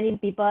many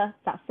people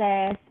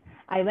success.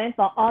 I went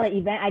for all the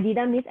events. I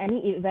didn't miss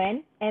any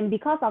event. And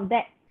because of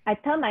that, I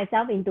turned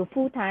myself into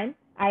full-time.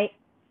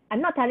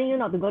 I'm not telling you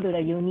not to go to the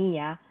uni,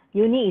 yeah.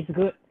 Uni is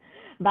good.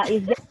 But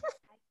it's just,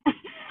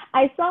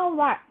 I saw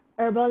what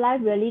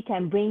Herbalife really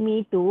can bring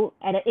me to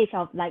at the age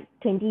of like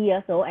 20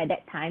 years old at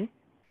that time.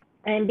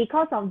 And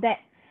because of that,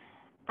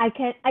 I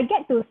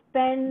get to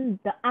spend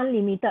the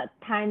unlimited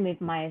time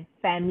with my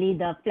family,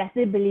 the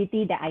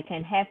flexibility that I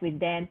can have with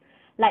them.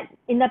 Like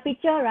in the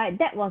picture, right,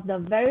 that was the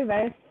very,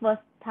 very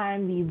first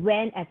time we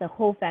went as a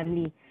whole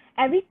family.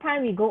 Every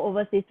time we go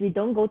overseas, we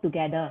don't go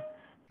together.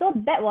 So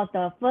that was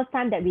the first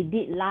time that we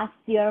did last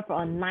year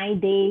for a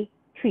 9-day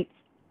trip.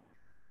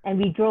 And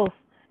we drove.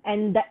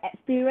 And the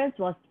experience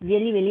was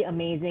really, really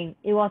amazing.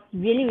 It was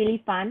really,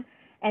 really fun.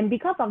 And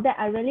because of that,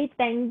 I really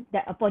thank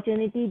the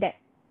opportunity that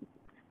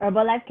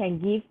Herbalife can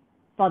give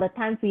for the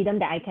time freedom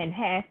that I can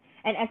have.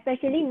 And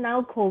especially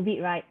now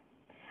COVID, right?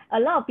 A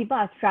lot of people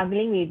are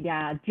struggling with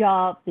their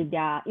jobs, with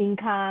their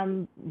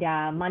income,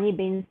 their money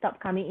being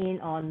stopped coming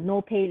in, or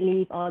no paid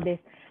leave, all this.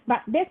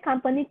 But this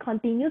company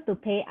continues to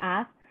pay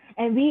us,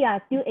 and we are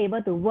still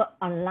able to work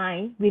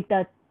online with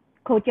the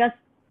coaches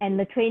and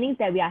the trainings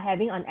that we are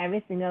having on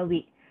every single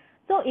week.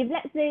 So if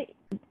let's say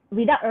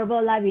without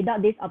Herbalife,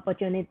 without this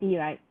opportunity,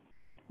 right?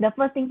 The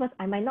first thing first,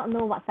 I might not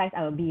know what size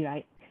I will be,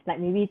 right? Like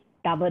maybe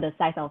double the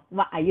size of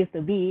what I used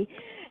to be.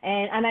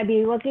 And I might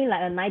be working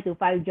like a 9 to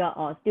 5 job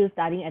or still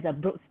studying as a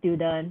broke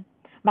student.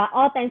 But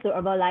all thanks to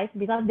Herbalife,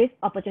 because this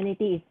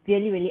opportunity is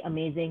really, really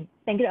amazing.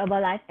 Thank you,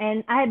 Herbalife.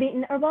 And I have been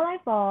in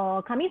Herbalife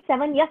for coming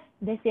 7 years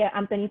this year.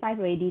 I'm 25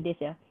 already this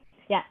year.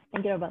 Yeah,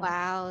 thank you, Herbalife.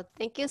 Wow,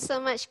 thank you so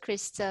much,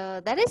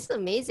 Crystal. That is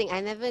amazing.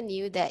 I never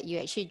knew that you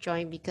actually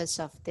joined because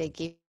of the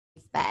give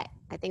back.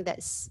 I think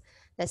that's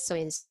so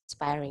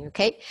inspiring.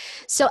 Okay,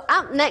 so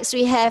up next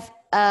we have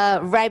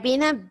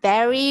Ribena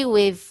Berry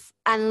with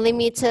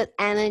unlimited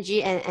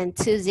energy and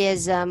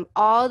enthusiasm,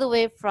 all the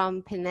way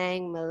from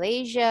Penang,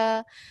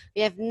 Malaysia.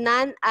 We have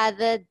none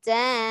other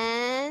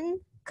than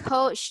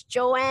Coach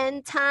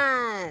Joanne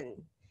Tan.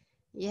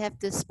 You have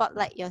to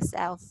spotlight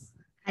yourself.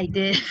 I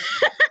did.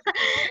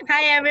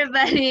 Hi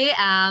everybody.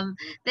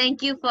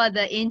 Thank you for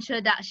the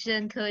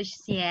introduction, Coach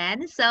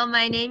Xian. So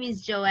my name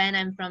is Joanne.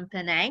 I'm from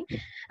Penang.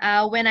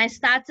 When I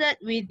started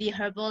with the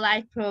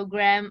Herbalife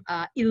program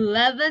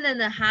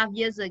 11.5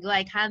 years ago,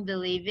 I can't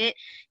believe it.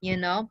 You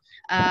know,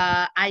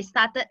 I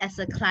started as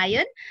a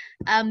client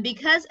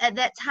because at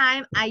that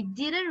time I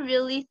didn't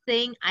really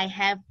think I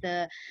have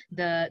the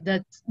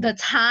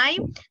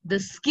time, the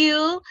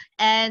skill,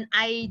 and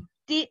I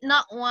did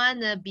not want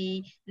to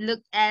be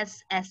looked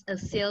as a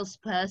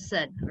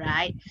salesperson,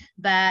 right?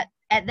 But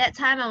at that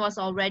time, I was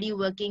already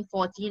working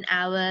 14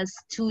 hours,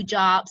 2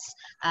 jobs.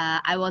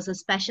 I was a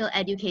special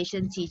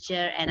education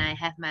teacher, and I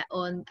have my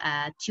own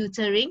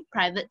tutoring,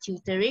 private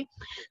tutoring.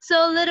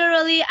 So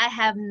literally, I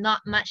have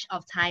not much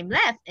of time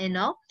left, you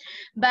know.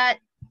 But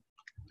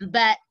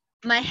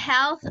my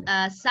health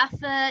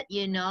suffered,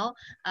 you know.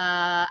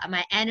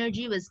 My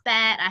energy was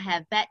bad. I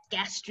have bad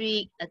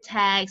gastric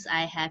attacks.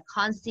 I have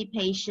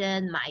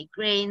constipation,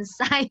 migraines,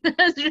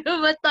 sinus,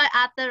 rheumatoid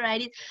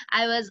arthritis.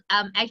 I was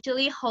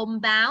actually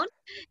homebound,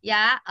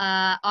 yeah,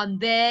 on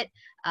bed.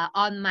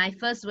 On my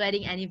first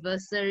wedding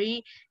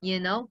anniversary, you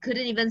know,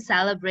 couldn't even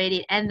celebrate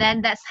it. And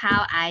then that's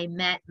how I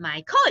met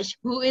my coach,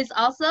 who is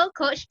also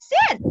Coach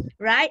Xian,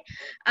 right?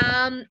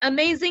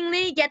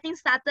 Amazingly, getting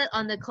started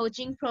on the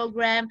coaching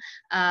program,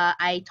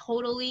 I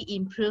totally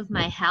improved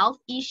my health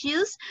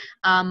issues.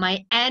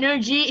 My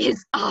energy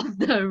is off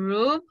the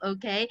roof,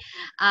 okay?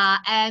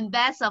 And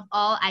best of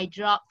all, I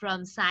dropped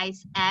from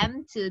size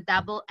M to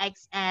double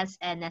XS,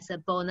 and as a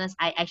bonus,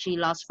 I actually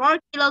lost 4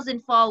 kilos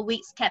in 4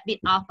 weeks, kept it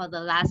off for the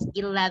last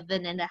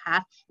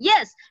 11.5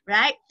 years,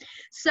 right?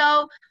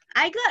 So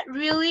I got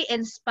really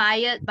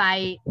inspired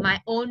by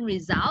my own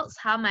results,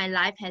 how my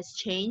life has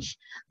changed.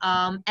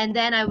 And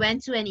then I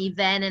went to an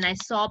event and I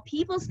saw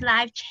people's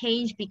life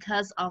change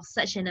because of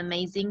such an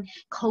amazing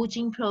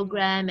coaching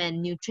program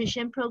and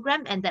nutrition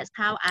program. And that's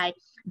how I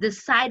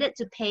decided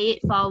to pay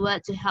it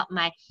forward to help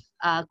my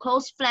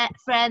close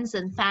friends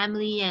and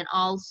family and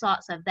all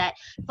sorts of that,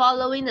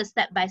 following the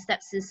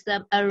step-by-step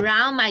system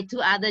around my 2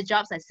 other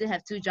jobs. I still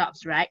have 2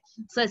 jobs, right?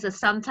 So it's a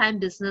sometime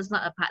business,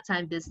 not a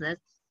part-time business.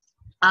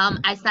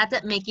 I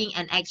started making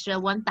an extra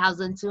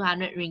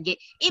 1,200 ringgit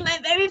in my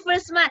very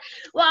first month.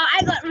 Wow,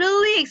 I got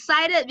really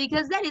excited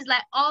because that is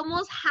like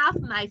almost half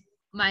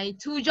my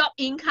two-job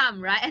income,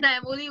 right? And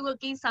I'm only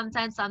working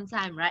sometime,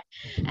 right?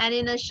 And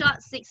in a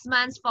short 6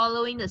 months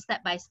following the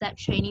step-by-step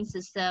training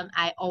system,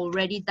 I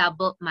already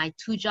doubled my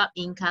two-job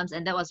incomes.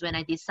 And that was when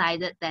I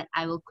decided that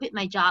I will quit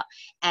my job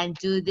and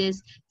do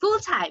this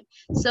full-time.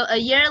 So a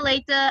year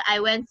later, I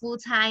went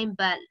full-time,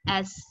 but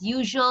as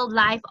usual,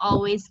 life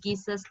always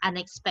gives us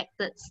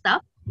unexpected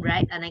stuff,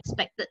 right?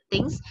 Unexpected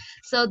things.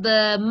 So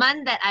the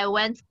month that I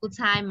went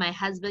full-time, my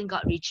husband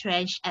got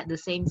retrenched at the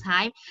same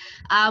time.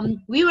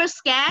 We were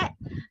scared,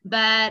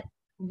 but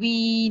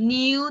we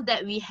knew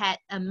that we had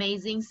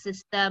amazing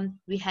system,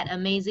 we had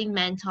amazing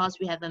mentors,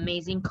 we have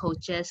amazing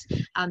coaches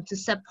to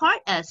support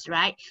us,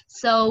 right?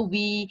 So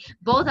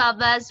both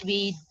of us,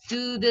 we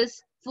do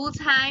this full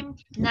time.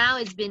 Now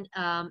it's been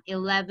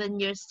 11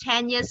 years,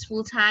 10 years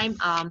full time.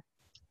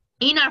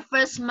 In our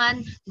first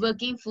month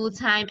working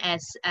full-time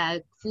as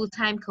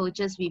full-time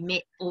coaches, we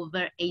made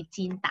over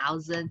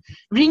 18,000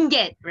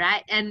 ringgit,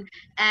 right? And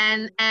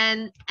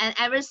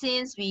ever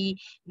since, we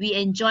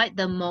enjoyed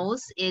the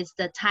most is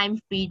the time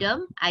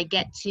freedom. I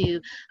get to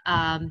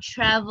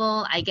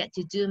travel, I get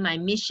to do my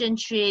mission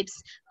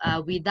trips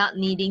without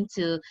needing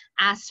to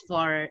ask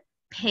for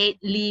paid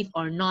leave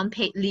or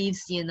non-paid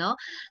leaves, you know.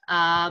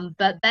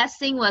 But best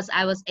thing was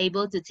I was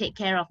able to take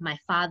care of my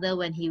father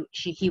when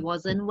he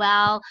wasn't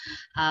well.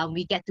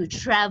 We get to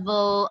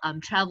travel.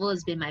 Travel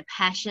has been my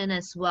passion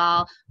as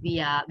well.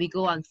 We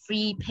go on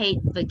free paid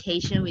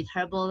vacation with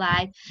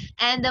Herbalife.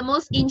 And the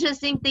most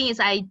interesting thing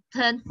is I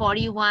turned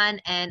 41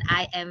 and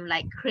I am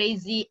like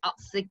crazy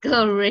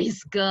obstacle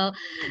race girl.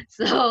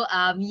 So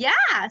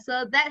yeah,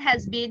 so that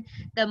has been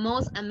the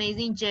most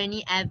amazing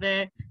journey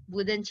ever.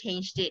 Wouldn't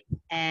change it,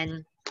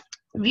 and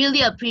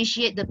really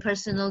appreciate the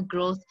personal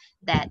growth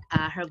that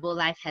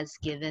Herbalife has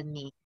given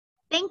me.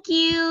 Thank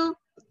you.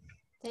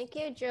 Thank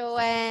you,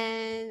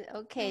 Joanne.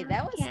 Okay,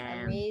 that was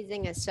Welcome.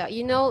 amazing as well.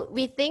 You know,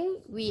 we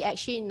think we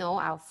actually know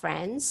our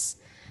friends,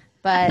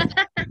 but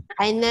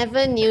I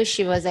never knew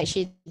she was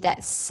actually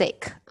that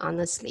sick,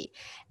 honestly.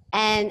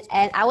 And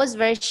I was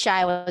very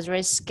shy. I was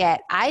very scared.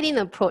 I didn't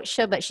approach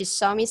her, but she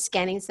saw me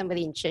scanning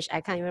somebody in church. I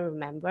can't even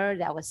remember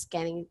that I was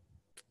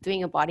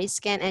doing a body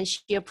scan, and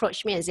she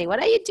approached me and said, "What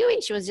are you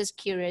doing?" She was just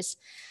curious.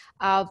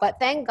 But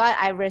thank God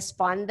I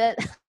responded.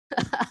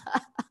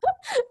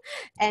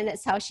 And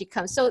that's how she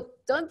comes. So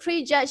don't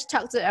prejudge,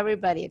 talk to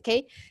everybody,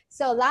 okay?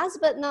 So last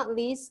but not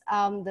least,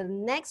 the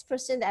next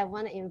person that I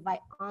want to invite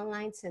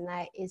online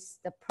tonight is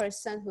the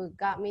person who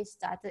got me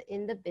started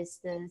in the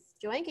business.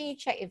 Joanne, can you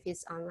check if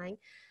he's online?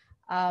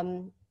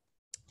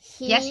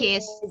 Yes, he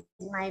is.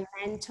 My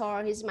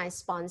mentor, he's my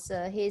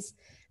sponsor, he's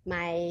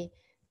my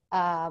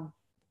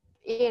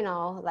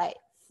like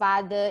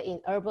father in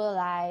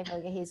Herbalife.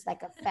 Okay, he's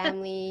like a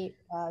family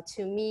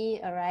to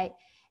me. All right,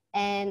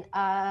 and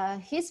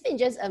he's been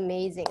just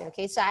amazing.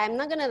 Okay, so I'm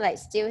not gonna like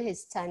steal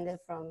his thunder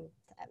from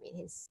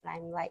his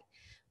limelight,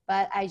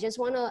 but I just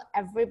want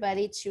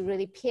everybody to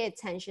really pay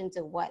attention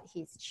to what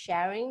he's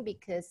sharing,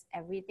 because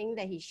everything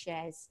that he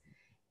shares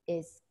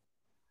is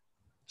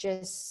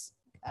just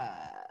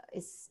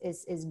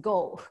is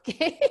gold.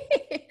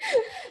 Okay,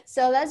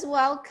 so let's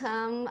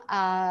welcome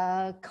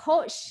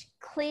Coach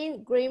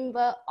Clint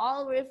Greenberg,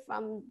 all the way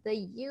from the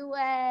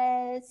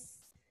US.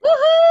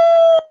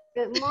 Woohoo!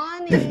 Good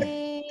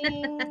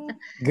morning.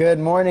 Good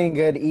morning,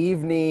 good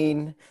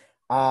evening.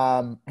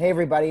 Hey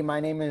everybody,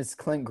 my name is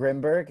Clint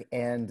Grimberg,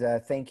 and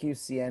thank you,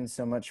 CN,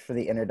 so much for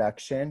the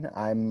introduction.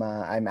 I'm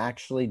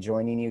actually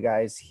joining you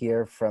guys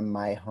here from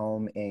my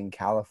home in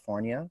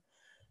California,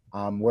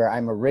 where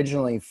I'm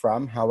originally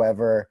from.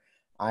 However,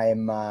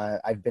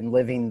 I've been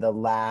living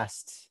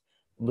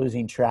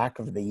losing track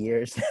of the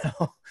years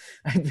now.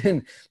 I've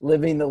been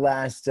living the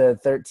last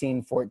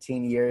 13,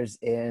 14 years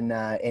in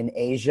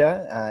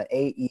Asia,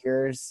 8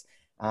 years.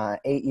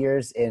 8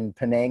 years in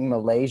Penang,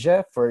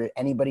 Malaysia. For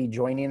anybody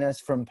joining us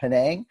from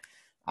Penang,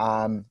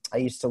 I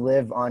used to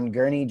live on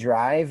Gurney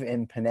Drive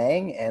in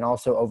Penang, and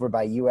also over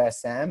by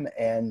USM.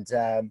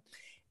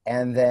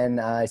 And then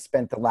I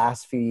spent the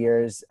last few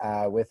years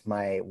with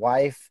my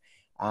wife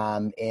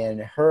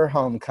in her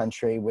home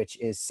country, which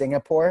is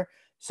Singapore.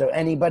 So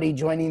anybody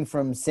joining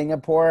from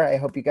Singapore, I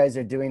hope you guys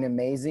are doing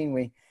amazing.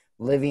 We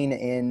living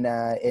in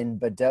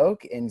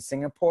Badok in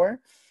Singapore.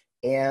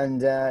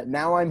 And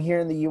now I'm here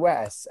in the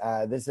U.S.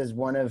 This is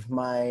one of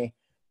my,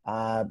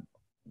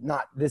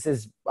 this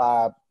is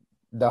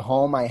the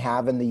home I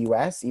have in the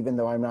U.S., even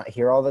though I'm not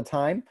here all the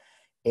time.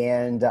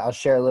 And I'll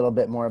share a little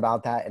bit more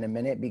about that in a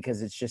minute,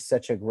 because it's just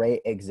such a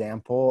great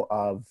example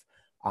of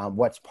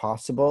what's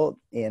possible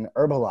in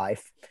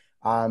Herbalife.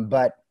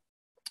 But,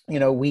 you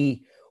know,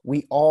 we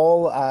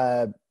all,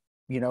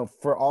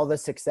 for all the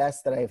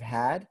success that I've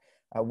had,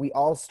 we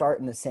all start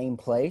in the same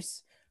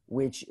place,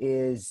 which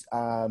is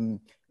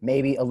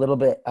maybe a little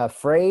bit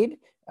afraid,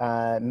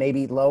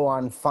 maybe low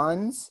on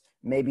funds,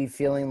 maybe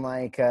feeling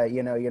like,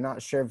 you're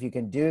not sure if you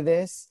can do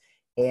this.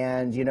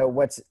 And, you know,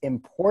 what's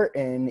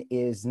important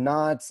is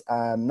not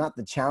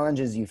the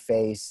challenges you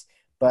face,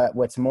 but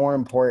what's more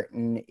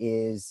important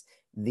is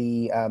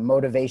the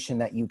motivation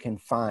that you can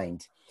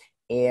find.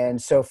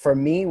 And so for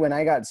me, when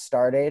I got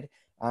started,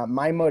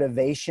 my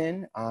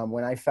motivation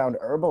when I found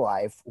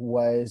Herbalife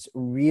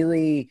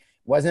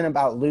wasn't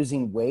about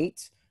losing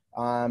weight.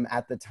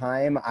 At the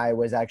time, I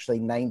was actually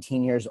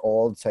 19 years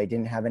old, so I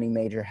didn't have any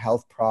major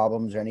health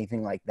problems or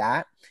anything like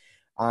that.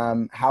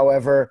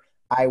 However,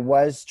 I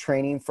was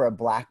training for a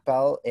black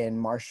belt in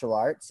martial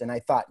arts, and I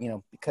thought, you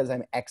know, because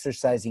I'm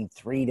exercising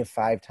 3 to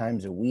 5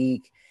 times a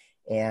week,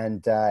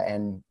 and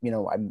you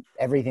know, I'm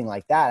everything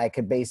like that, I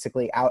could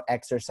basically out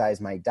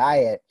exercise my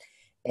diet.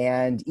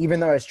 And even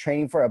though I was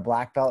training for a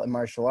black belt in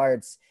martial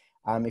arts,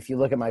 if you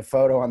look at my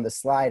photo on the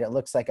slide, it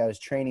looks like I was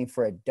training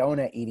for a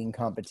donut eating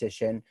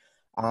competition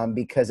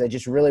because I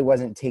just really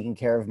wasn't taking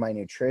care of my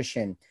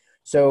nutrition.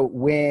 So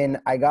when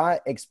I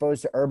got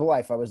exposed to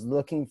Herbalife, I was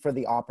looking for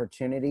the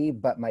opportunity,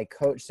 but my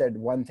coach said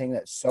one thing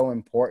that's so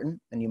important,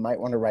 and you might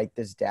want to write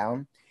this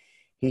down.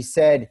 He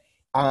said,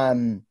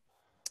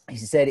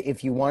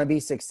 if you want to be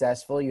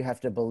successful, you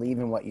have to believe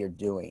in what you're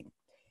doing.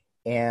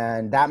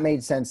 And that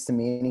made sense to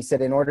me. And he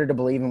said, in order to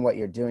believe in what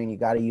you're doing, you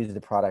got to use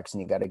the products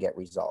and you got to get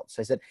results.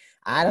 So I said,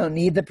 I don't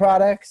need the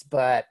products,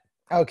 but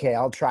okay,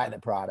 I'll try the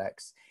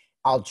products.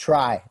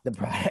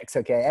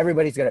 Okay.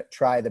 Everybody's going to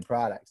try the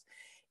products.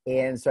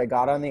 And so I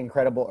got on the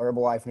Incredible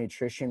Herbalife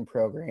nutrition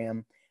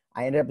program.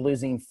 I ended up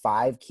losing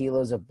 5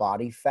 kilos of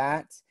body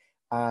fat.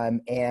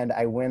 And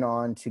I went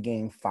on to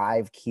gain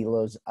 5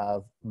 kilos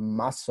of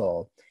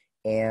muscle.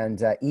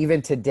 And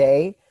even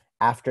today,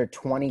 after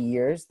 20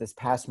 years, this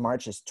past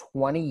March is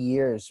 20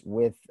 years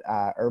with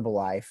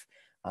Herbalife.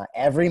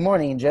 Every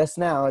morning, just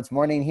now, it's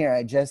morning here,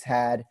 I just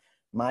had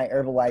my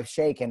Herbalife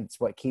shake, and it's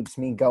what keeps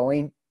me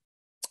going.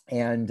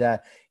 And,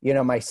 you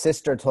know, my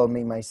sister told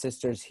me, my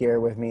sister's here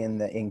with me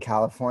in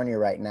California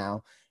right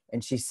now.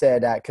 And she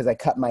said, because I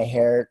cut my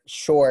hair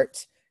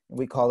short,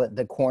 we call it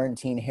the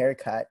quarantine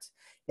haircut.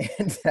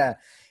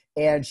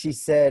 And she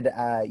said,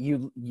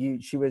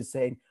 she was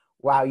saying,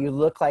 wow, you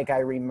look like I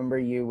remember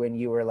you when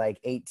you were like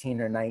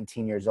 18 or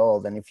 19 years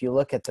old. And if you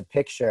look at the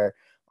picture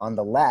on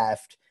the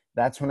left,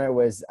 that's when I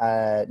was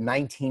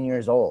 19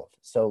 years old.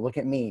 So look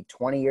at me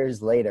 20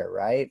 years later,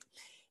 right?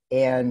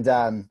 And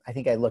I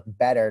think I look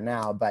better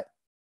now. But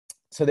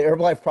so the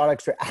Herbalife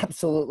products are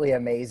absolutely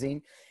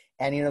amazing.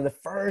 And, you know, the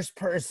first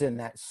person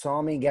that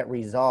saw me get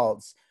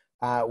results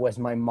was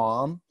my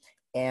mom.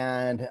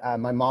 And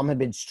my mom had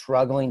been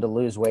struggling to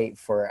lose weight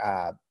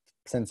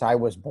since I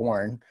was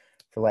born,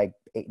 for like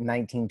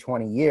 19,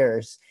 20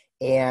 years.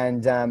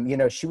 And, you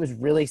know, she was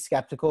really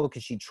skeptical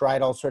because she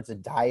tried all sorts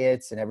of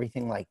diets and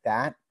everything like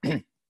that.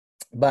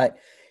 But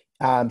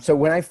so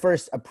when I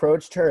first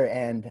approached her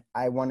and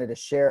I wanted to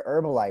share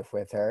Herbalife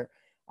with her,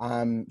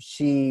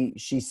 she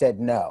said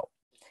no.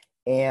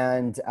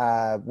 And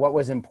what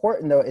was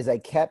important, though, is I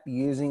kept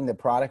using the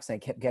products and I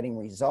kept getting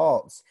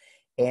results.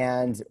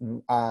 And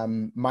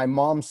my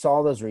mom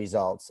saw those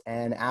results.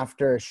 And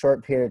after a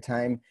short period of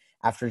time,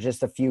 after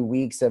just a few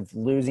weeks of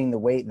losing the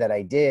weight that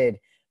I did,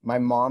 my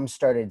mom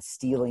started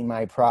stealing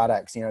my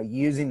products, you know,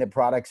 using the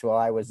products while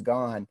I was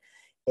gone.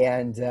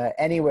 And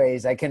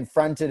anyways, I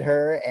confronted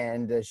her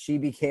and she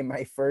became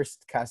my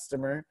first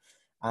customer.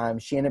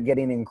 She ended up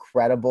getting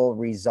incredible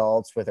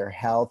results with her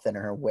health and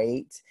her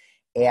weight.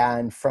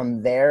 And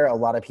from there, a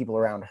lot of people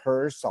around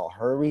her saw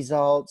her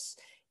results,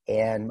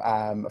 and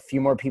a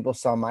few more people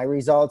saw my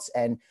results.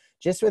 And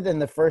just within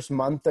the first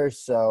month or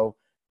so,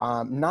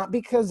 not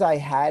because I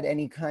had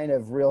any kind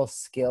of real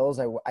skills.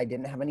 I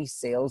didn't have any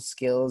sales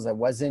skills. I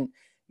wasn't,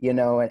 you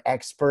know, an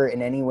expert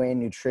in any way in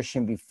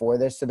nutrition before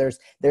this. So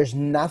there's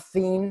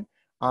nothing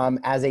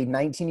as a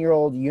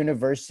 19-year-old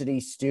university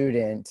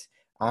student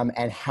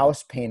and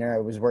house painter. I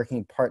was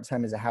working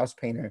part-time as a house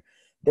painter.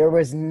 There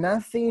was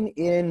nothing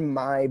in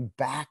my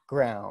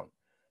background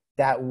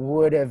that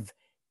would have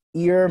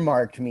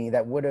earmarked me,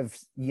 that would have,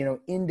 you know,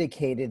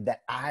 indicated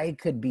that I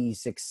could be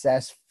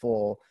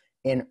successful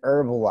in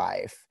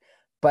Herbalife.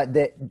 But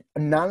that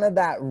none of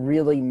that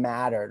really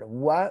mattered.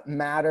 What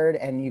mattered,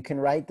 and you can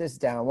write this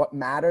down, what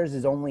matters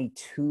is only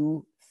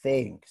 2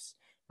 things.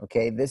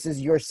 Okay, this is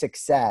your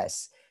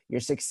success.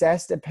 Your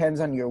success depends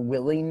on your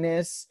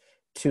willingness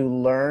to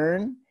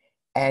learn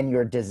and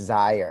your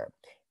desire.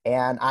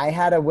 And I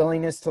had a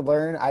willingness to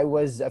learn. I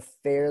was a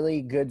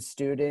fairly good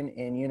student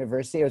in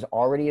university. I was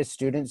already a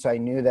student, so I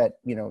knew that,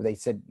 you know, they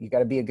said you got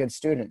to be a good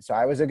student. So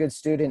I was a good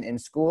student in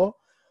school.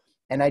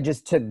 And I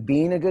just took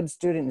being a good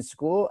student in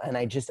school and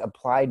I just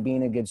applied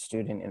being a good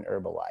student in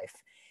Herbalife.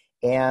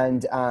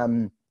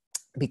 And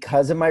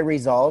because of my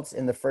results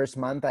in the first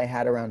month, I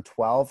had around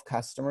 12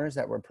 customers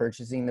that were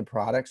purchasing the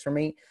products from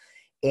me.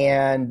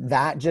 And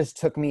that just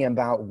took me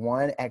about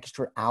 1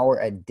 extra hour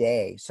a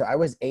day. So I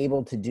was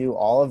able to do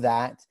all of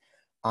that.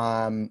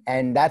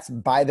 And that's,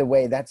 by the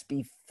way, that's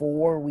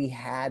before we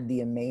had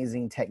the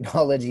amazing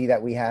technology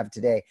that we have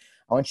today.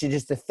 I want you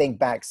just to think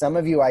back. Some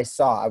of you I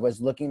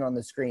was looking on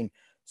the screen.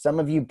 Some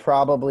of you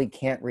probably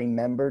can't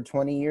remember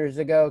 20 years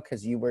ago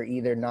because you were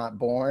either not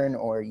born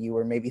or you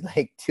were maybe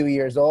like 2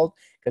 years old,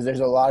 because there's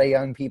a lot of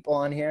young people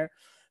on here.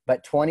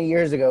 But 20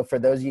 years ago, for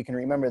those of you who can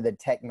remember, the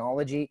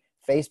technology,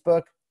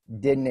 Facebook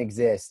didn't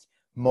exist.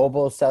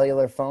 Mobile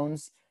cellular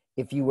phones,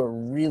 if you were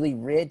really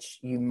rich,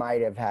 you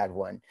might have had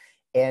one.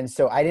 And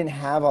so I didn't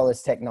have all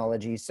this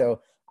technology. So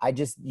I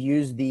just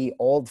used the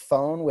old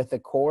phone with the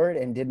cord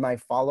and did my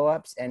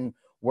follow-ups, and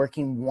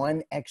working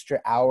 1 extra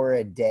hour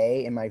a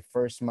day in my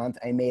first month,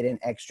 I made an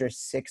extra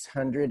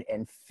 $650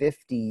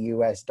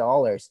 US.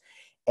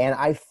 And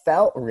I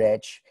felt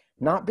rich,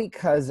 not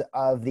because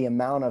of the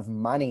amount of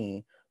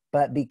money,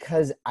 but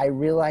because I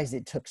realized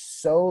it took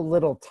so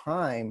little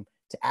time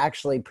to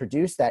actually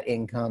produce that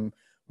income.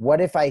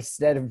 What if I,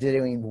 instead of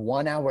doing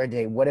 1 hour a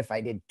day, what if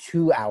I did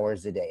 2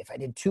 hours a day? If I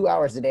did 2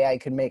 hours a day, I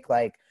could make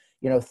like,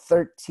 you know,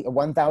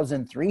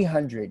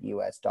 $1,300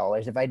 US.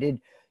 If I did,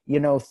 you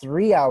know,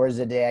 3 hours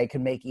a day, I could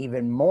make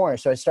even more.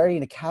 So I started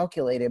to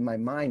calculate in my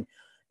mind,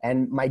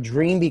 and my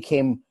dream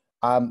became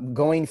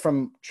going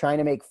from trying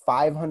to make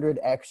 $500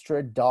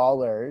 extra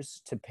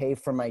to pay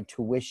for my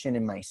tuition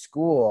in my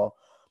school.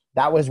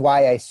 That was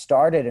why I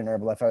started in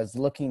Herbalife. I was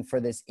looking for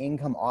this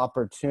income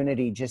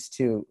opportunity just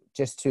to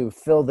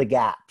fill the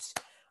gaps.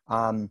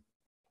 My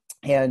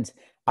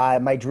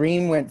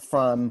dream went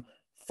from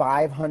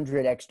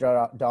 $500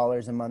 extra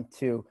a month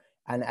to,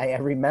 and I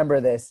remember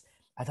this,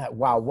 I thought,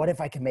 wow, what if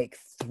I could make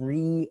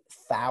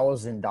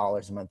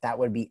 $3,000 a month? That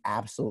would be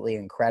absolutely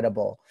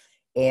incredible.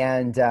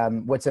 And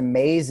what's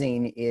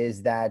amazing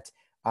is that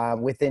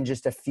within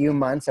just a few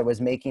months, I was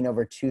making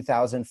over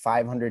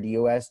 $2,500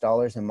 US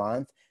a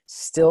month,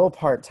 still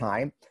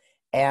part-time.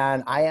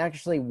 And I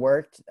actually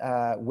worked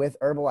with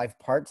Herbalife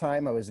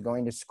part-time. I was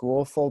going to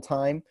school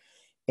full-time,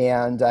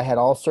 and I had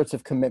all sorts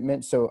of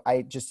commitments. So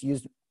I just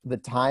used the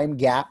time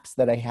gaps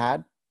that I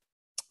had.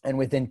 And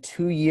within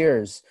 2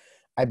 years,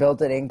 I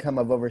built an income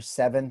of over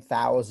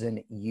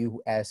 $7,000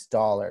 US,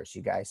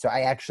 you guys. So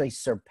I actually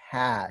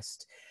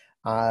surpassed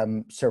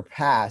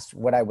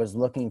what I was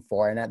looking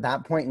for. And at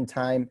that point in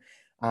time,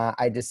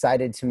 I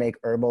decided to make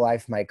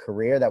Herbalife my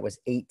career. That was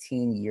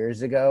 18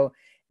 years ago.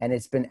 And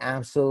it's been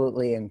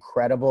absolutely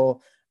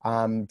incredible.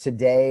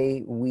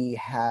 Today, we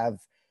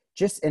have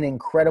just an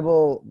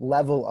incredible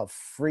level of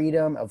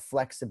freedom, of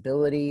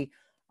flexibility.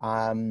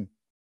 You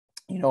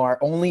know, our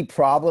only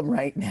problem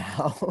right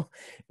now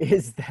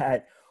is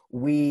that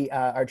we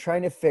are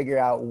trying to figure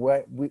out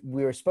what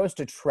we were supposed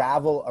to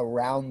travel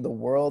around the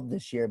world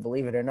this year.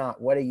 Believe it or not,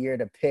 what a year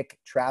to pick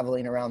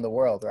traveling around the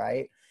world,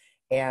 right?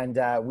 And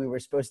we were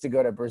supposed to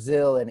go to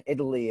Brazil and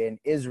Italy and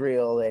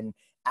Israel and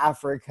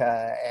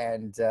Africa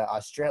and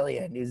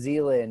Australia, New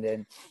Zealand,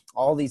 and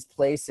all these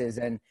places.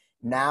 And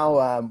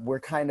now we're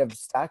kind of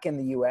stuck in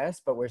the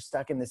US, but we're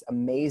stuck in this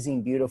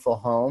amazing, beautiful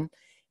home.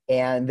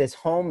 And this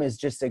home is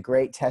just a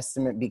great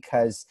testament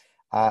because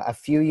a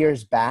few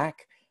years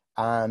back,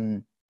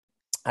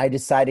 I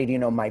decided, you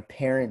know, my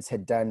parents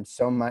had done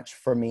so much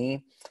for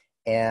me,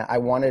 and I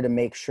wanted to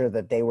make sure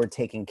that they were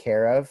taken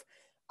care of.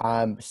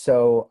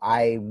 So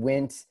I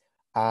went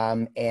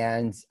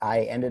and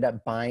I ended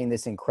up buying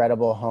this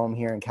incredible home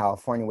here in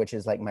California, which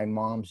is like my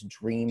mom's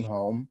dream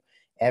home.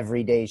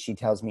 Every day she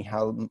tells me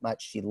how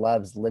much she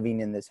loves living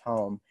in this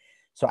home.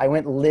 So I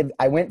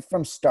went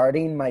from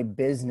starting my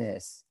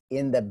business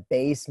in the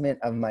basement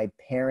of my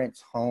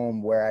parents'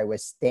 home where I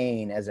was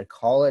staying as a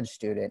college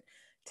student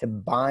to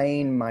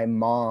buying my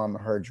mom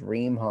her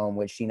dream home,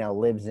 which she now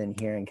lives in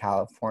here in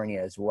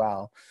California as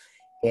well.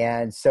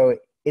 And so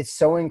it's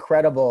so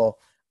incredible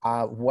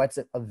what's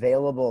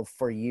available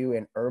for you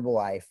in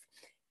Herbalife.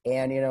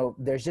 And, you know,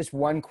 there's just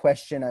one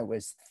question I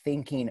was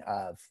thinking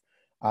of,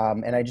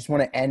 and I just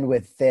want to end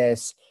with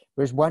this.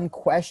 There's one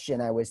question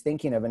I was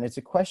thinking of, and it's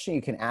a question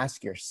you can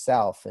ask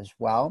yourself as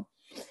well.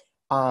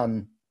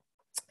 And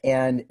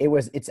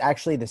it's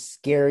actually the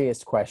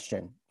scariest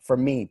question for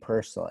me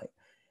personally.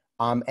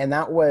 And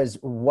that was,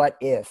 what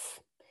if?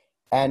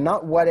 And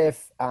not what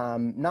if,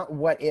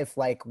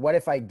 like, what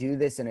if I do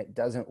this and it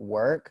doesn't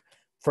work?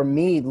 For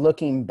me,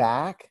 looking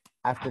back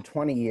after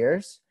 20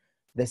 years,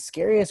 the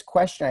scariest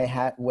question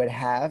I would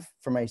have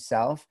for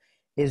myself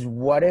is,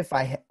 what if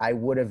I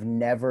would have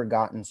never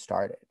gotten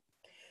started?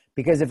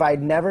 Because if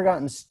I'd never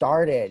gotten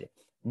started,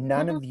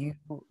 none of you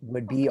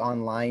would be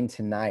online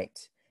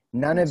tonight.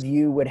 None of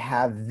you would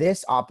have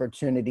this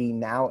opportunity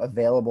now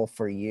available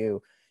for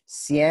you.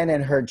 Sian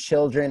and her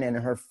children and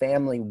her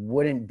family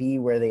wouldn't be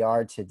where they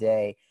are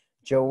today.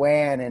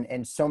 Joanne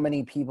and so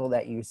many people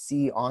that you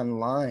see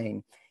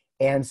online.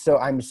 And so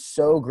I'm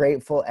so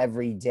grateful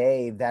every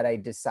day that I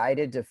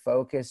decided to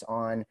focus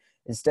on,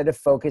 instead of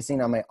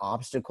focusing on my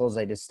obstacles,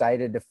 I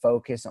decided to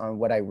focus on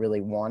what I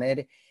really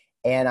wanted.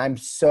 And I'm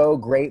so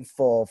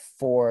grateful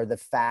for the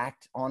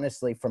fact,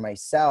 honestly, for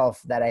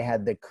myself, that I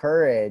had the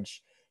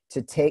courage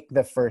to take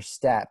the first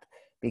step.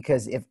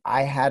 Because if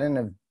I hadn't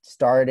have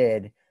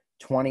started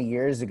 20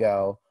 years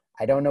ago,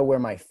 I don't know where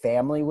my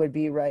family would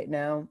be right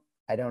now.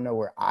 I don't know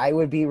where I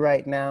would be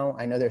right now.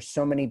 I know there's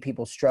so many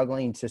people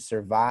struggling to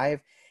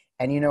survive.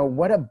 And, you know,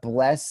 what a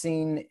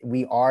blessing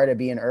we are to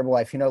be in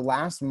Herbalife. You know,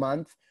 last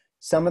month,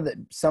 so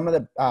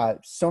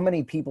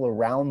many people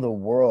around the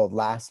world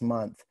last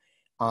month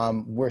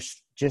were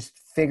just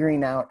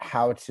figuring out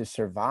how to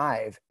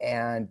survive.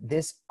 And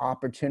this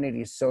opportunity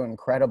is so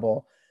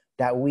incredible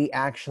that we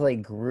actually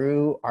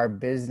grew our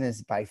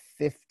business by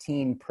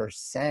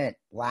 15%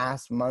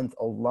 last month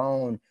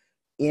alone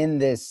in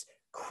this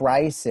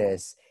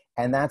crisis.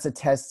 And that's a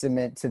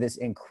testament to this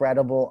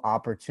incredible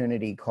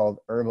opportunity called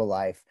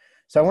Herbalife.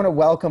 So I want to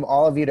welcome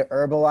all of you to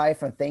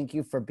Herbalife and thank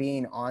you for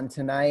being on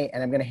tonight.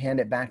 And I'm going to hand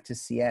it back to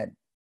Cien.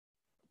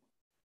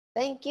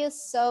 Thank you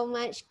so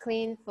much,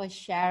 Clint, for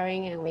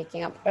sharing and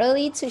waking up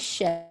early to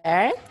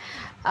share.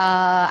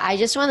 I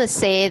just want to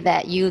say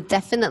that you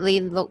definitely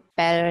look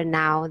better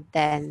now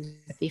than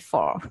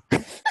before.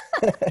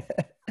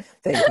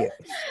 Thank you.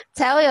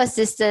 Tell your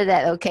sister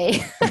that,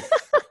 okay?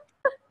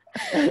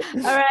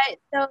 All right,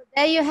 so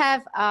there you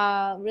have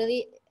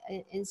really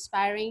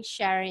inspiring,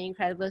 sharing,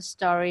 incredible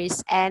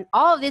stories. And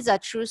all of these are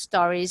true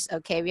stories,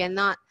 okay? We are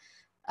not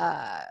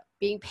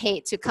being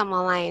paid to come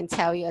online and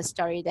tell you a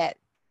story that,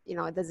 you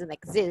know, it doesn't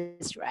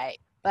exist, right?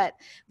 But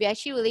we're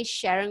actually really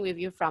sharing with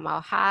you from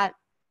our heart.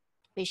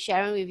 We're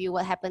sharing with you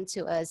what happened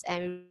to us,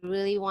 and we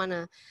really want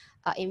to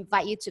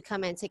invite you to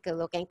come and take a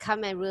look and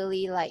come and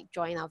really like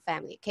join our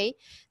family, okay?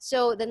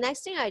 So the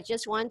next thing I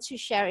just want to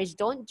share is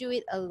don't do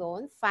it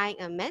alone. Find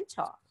a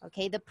mentor,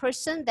 okay? The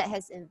person that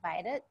has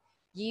invited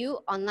you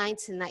online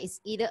tonight is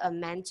either a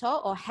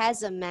mentor or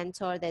has a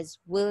mentor that's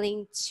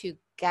willing to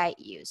guide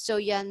you. So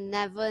you're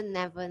never,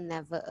 never,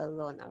 never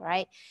alone, all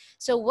right?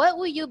 So what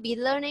will you be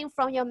learning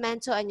from your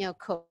mentor and your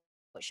coach?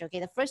 Okay,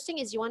 the first thing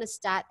is you want to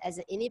start as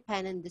an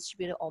independent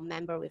distributor or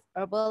member with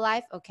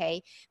Herbalife,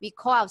 okay? We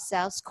call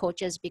ourselves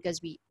coaches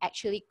because we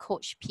actually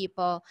coach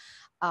people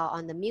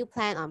on the meal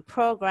plan, on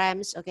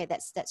programs, okay?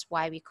 That's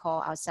why we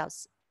call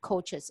ourselves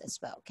coaches as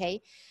well,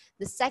 okay?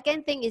 The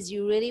second thing is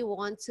you really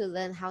want to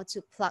learn how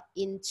to plug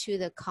into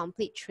the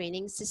complete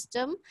training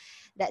system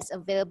that's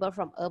available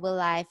from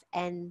Herbalife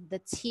and the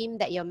team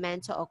that your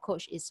mentor or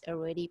coach is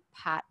already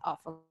part of,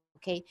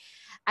 okay?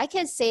 I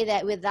can say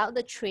that without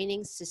the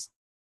training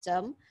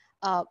system,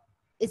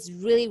 it's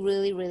really,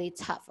 really, really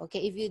tough, okay?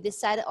 If you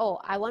decide, oh,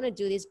 I want to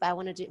do this, but I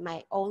want to do it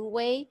my own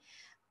way,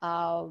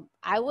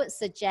 I would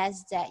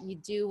suggest that you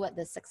do what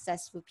the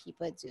successful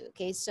people do,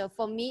 okay? So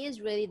for me, it's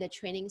really the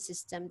training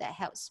system that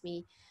helps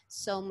me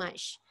so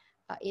much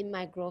in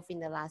my growth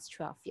in the last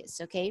 12 years,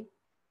 okay?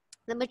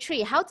 Number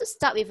 3, how to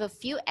start with a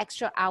few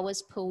extra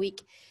hours per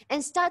week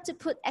and start to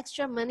put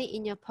extra money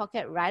in your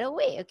pocket right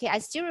away, okay? I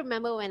still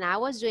remember when I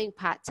was doing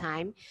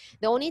part-time,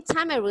 the only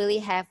time I really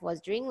have was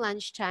during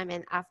lunchtime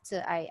and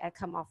after I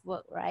come off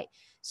work, right?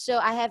 So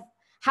I have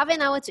half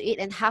an hour to eat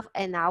and half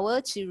an hour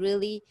to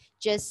really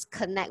just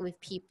connect with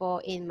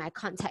people in my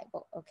contact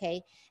book,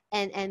 okay?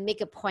 And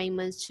make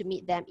appointments to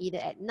meet them either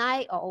at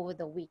night or over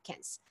the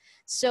weekends.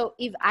 So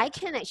if I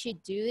can actually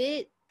do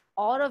it,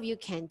 all of you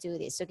can do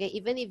this, okay?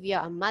 Even if you're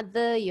a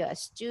mother, you're a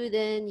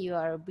student, you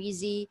are a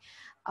busy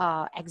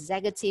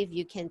executive,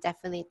 you can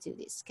definitely do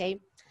this, okay?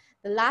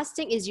 The last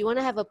thing is you want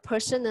to have a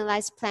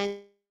personalized plan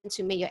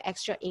to make your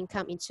extra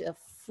income into a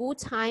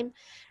full-time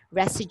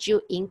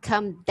residual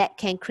income that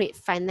can create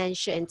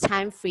financial and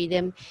time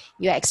freedom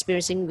you're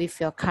experiencing with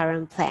your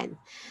current plan.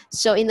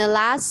 So in the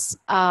last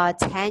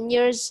 10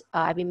 years,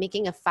 I've been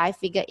making a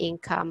 5-figure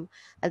income,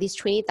 at least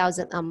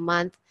 20,000 a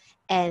month,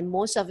 and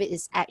most of it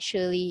is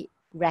actually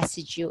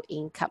residual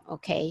income,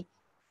 okay?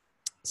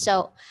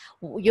 So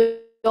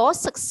your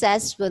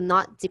success will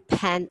not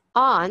depend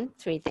on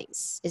 3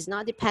 things. It's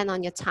not depend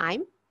on your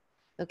time,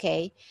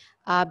 okay?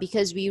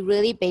 Because we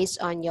really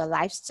based on your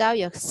lifestyle,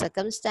 your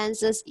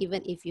circumstances.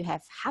 Even if you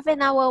have half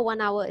an hour,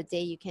 1 hour a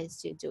day, you can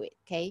still do it,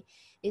 okay?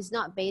 It's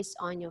not based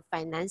on your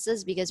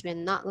finances because we're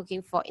not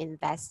looking for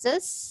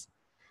investors,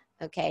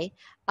 okay?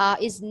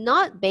 It's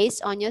not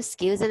based on your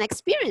skills and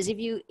experience. If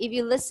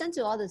you listen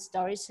to all the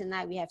stories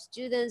tonight, we have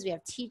students, we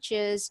have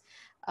teachers,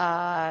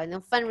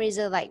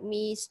 fundraiser like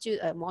me,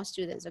 more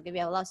students, okay? We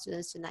have a lot of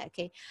students tonight,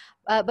 okay?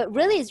 But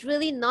really, it's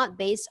really not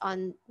based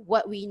on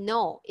what we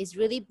know. It's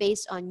really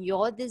based on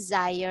your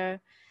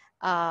desire,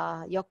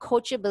 your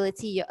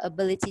coachability, your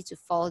ability to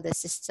follow the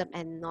system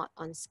and not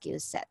on skill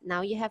set.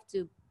 Now you have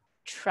to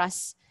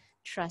trust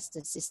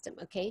the system,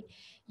 okay?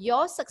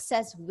 Your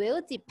success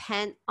will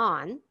depend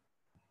on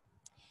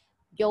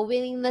your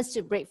willingness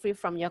to break free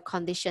from your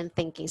conditioned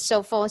thinking.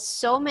 So for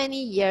so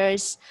many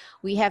years,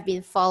 we have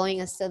been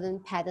following a certain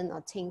pattern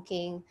of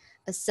thinking,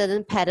 a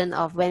certain pattern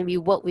of when we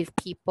work with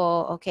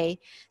people, okay?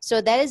 So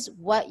that is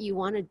what you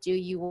want to do.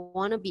 You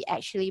want to be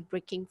actually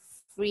breaking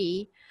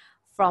free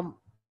from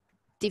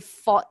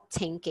default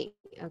thinking,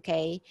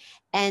 okay?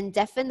 And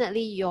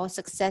definitely your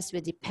success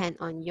will depend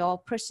on your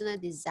personal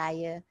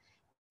desire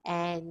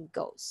and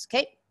goals,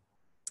 okay?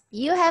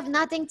 You have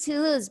nothing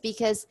to lose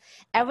because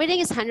everything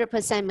is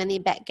 100% money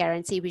back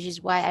guarantee, which is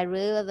why I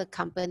really love the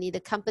company. The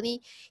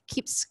company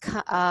keeps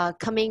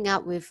coming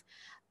up with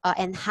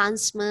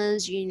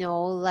enhancements, you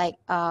know, like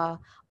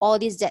all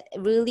these that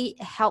really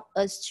help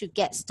us to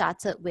get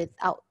started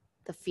without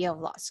the fear of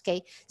loss,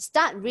 okay?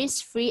 Start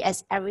risk-free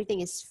as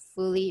everything is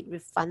fully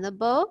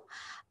refundable.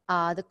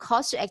 The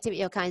cost to activate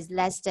your account is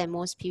less than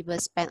most people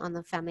spend on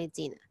a family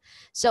dinner.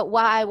 So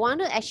while I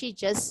want to actually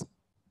just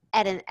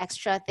add an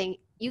extra thing,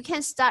 you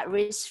can start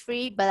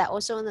risk-free, but I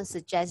also want to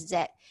suggest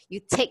that you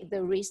take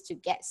the risk to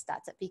get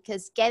started,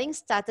 because getting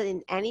started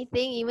in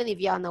anything, even if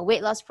you're on a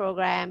weight loss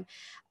program,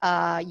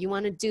 you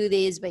want to do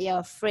this, but you're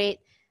afraid,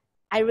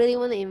 I really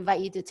want to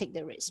invite you to take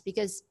the risk,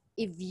 because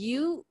if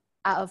you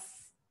are,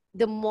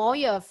 the more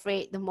you're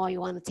afraid, the more you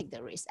want to take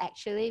the risk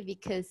actually,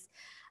 because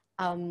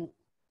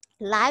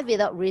life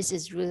without risk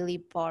is really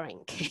boring.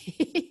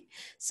 Okay?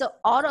 So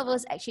all of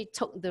us actually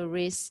took the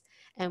risk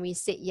and we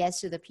said yes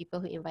to the people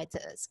who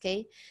invited us.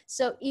 Okay.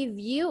 So if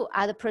you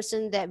are the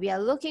person that we are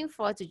looking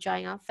for to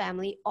join our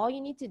family, all you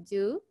need to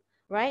do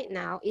right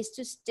now is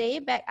to stay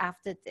back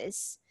after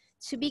this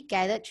to be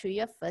guided through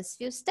your first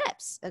few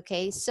steps.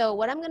 Okay, so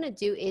what I'm going to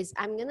do is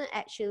I'm going to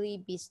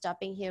actually be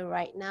stopping here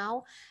right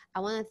now.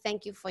 I want to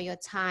thank you for your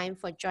time,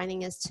 for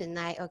joining us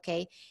tonight.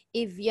 Okay,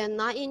 if you're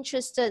not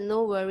interested,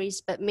 no worries,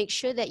 but make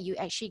sure that you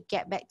actually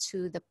get back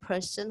to the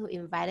person who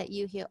invited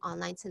you here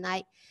online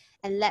tonight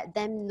and let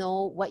them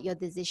know what your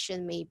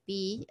decision may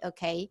be.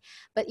 Okay,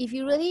 but if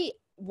you really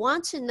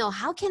want to know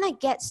how can I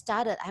get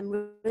started, I'm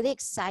really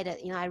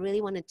excited, you know, I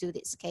really want to do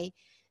this. Okay,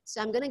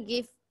 so I'm going to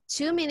give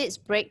 2 minutes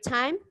break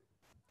time.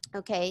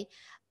 Okay,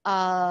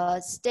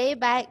 stay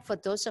back for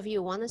those of you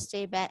who want to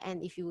stay back,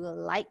 and if you would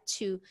like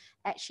to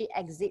actually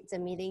exit the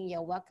meeting,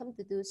 you're welcome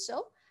to do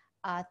so.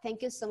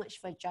 Thank you so much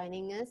for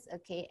joining us.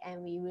 Okay,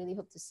 and we really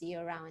hope to see you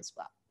around as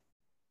well.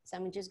 So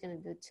I'm just going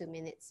to do 2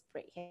 minutes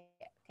break here.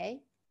 Okay.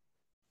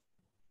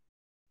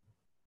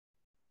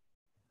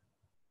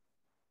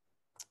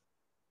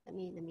 Let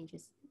me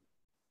just.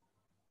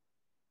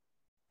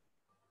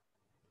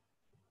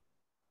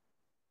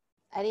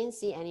 I didn't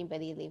see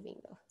anybody leaving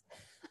though.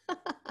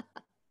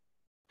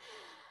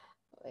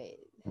 Wait.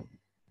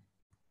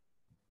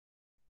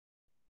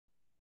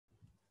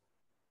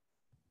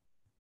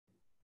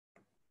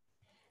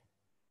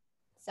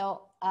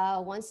 So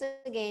once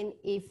again,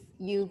 if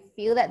you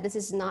feel that this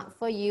is not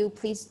for you,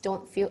 please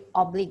don't feel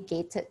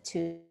obligated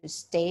to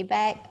stay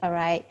back, all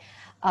right?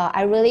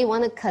 I really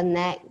want to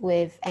connect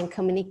with and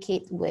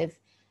communicate with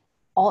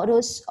all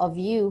those of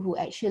you who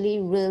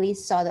actually really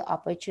saw the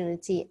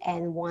opportunity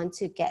and want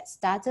to get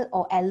started,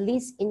 or at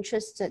least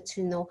interested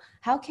to know,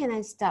 how can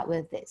I start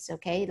with this,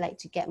 okay? Like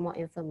to get more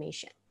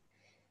information.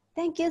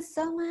 Thank you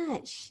so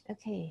much.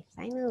 Okay,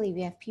 finally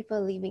we have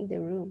people leaving the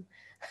room.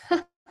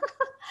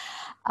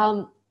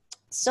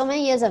 So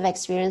many years of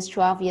experience,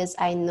 12 years,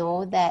 I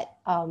know that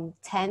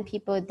 10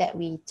 people that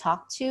we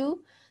talk to,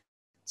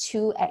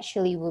 2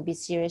 actually will be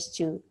serious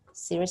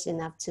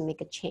enough to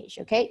make a change,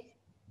 okay?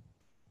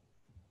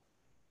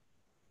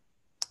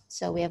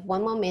 So we have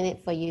 1 more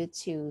minute for you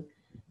to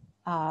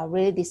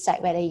really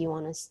decide whether you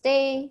want to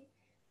stay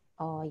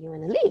or you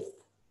want to leave.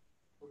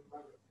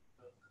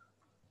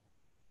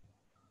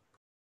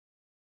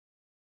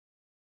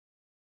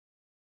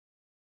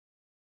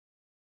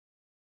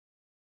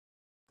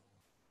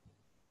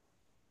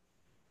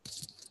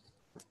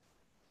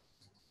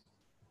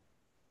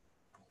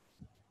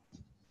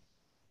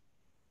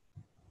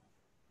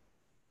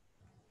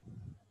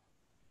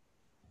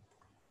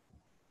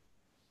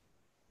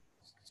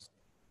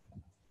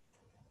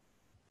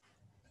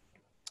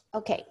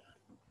 Okay,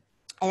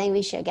 I think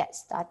we should get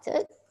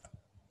started.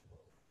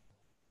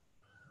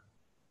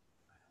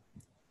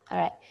 All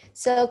right,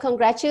 so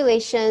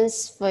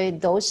congratulations for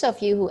those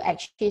of you who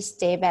actually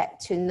stay back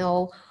to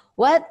know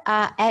what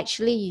are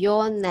actually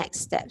your next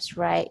steps,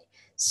 right?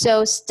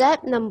 So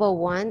step number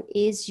 1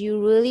 is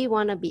you really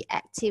want to be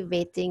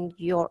activating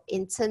your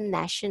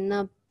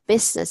international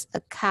business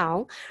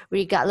account,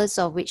 regardless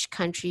of which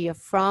country you're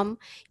from.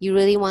 You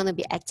really want to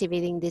be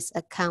activating this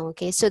account,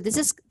 okay? So this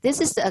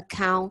is the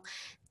account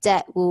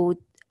that will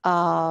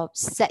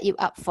set you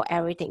up for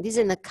everything. This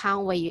is an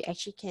account where you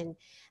actually can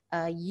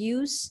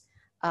use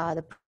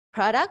the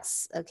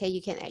products, okay? You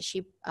can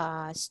actually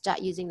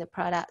start using the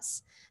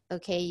products,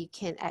 okay? You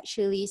can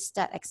actually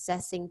start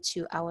accessing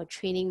to our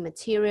training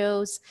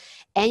materials,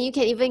 and you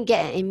can even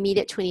get an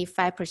immediate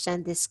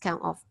 25%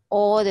 discount of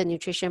all the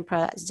nutrition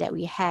products that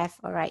we have,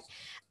 all right?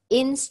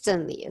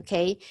 Instantly,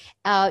 okay?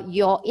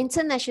 Your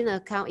international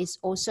account is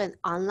also an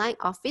online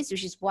office,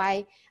 which is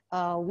why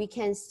we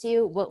can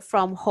still work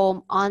from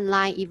home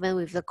online, even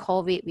with the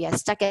COVID. We are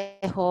stuck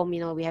at home,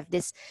 you know, we have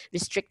this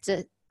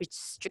restrictive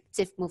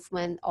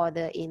movement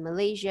order in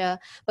Malaysia,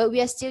 but we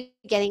are still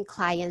getting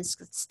clients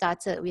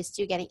started. We're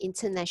still getting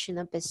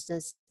international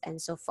business and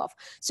so forth.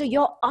 So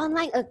your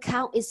online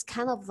account is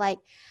kind of like,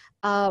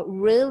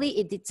 really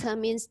it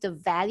determines the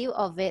value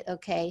of it,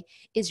 okay?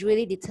 It's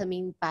really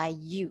determined by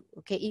you,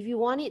 okay? If you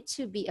want it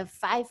to be a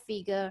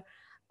 5-figure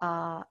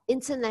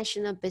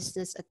international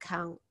business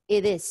account,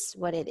 it is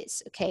what it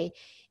is, okay?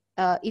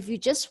 If you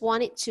just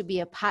want it to be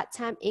a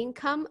part-time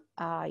income,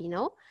 you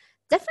know,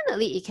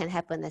 definitely it can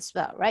happen as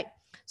well, right?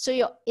 So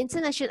your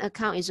international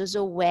account is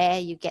also where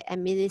you get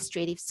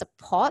administrative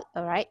support,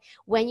 all right?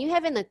 When you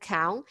have an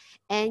account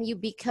and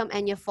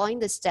you're following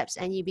the steps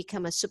and you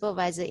become a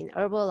supervisor in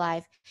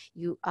Herbalife,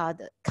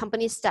 the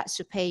company starts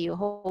to pay you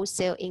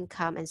wholesale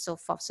income and so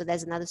forth. So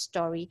there's another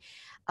story.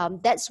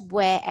 That's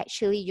where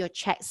actually your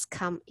checks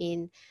come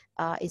in.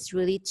 It's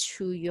really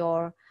to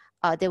your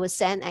they will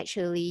send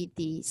actually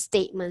the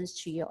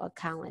statements to your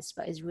account as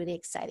well. It's really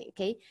exciting,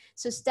 okay?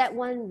 So step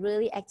one,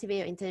 really activate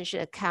your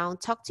international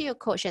account. Talk to your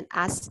coach and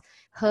ask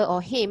her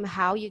or him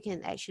how you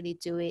can actually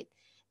do it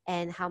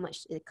and how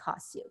much it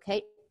costs you,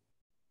 okay?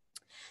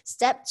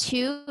 Step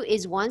two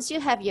is once you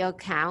have your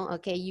account,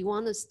 okay, you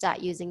want to start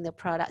using the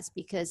products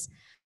because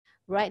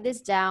write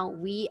this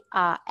down. We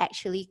are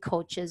actually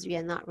coaches. We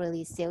are not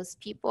really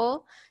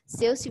salespeople.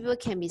 Salespeople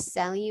can be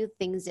selling you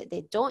things that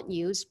they don't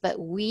use, but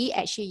we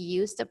actually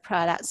use the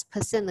products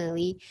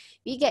personally.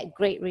 We get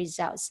great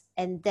results.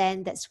 And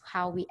then that's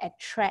how we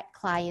attract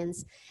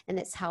clients. And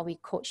that's how we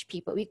coach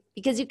people.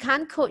 Because you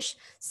can't coach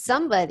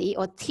somebody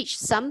or teach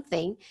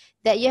something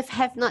that you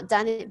have not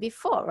done it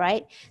before,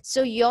 right?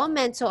 So your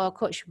mentor or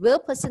coach will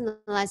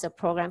personalize a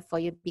program for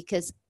you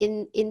because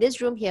in this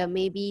room here,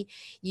 maybe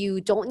you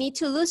don't need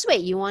to lose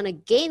weight. You want to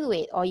gain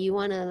weight or you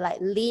want to like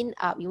lean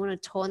up, you want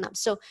to tone up.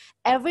 So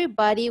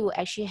everybody will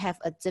actually have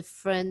a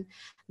different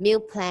meal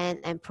plan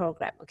and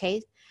program,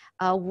 okay?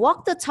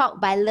 Walk the talk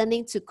by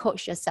learning to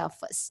coach yourself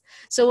first.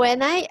 So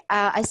when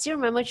I still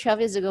remember 12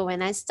 years ago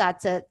when I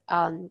started,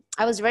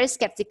 I was very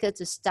skeptical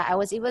to start. I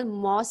was even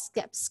more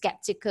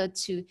skeptical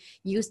to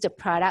use the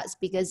products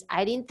because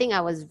I didn't think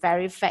I was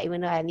very fat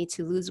even though I need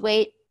to lose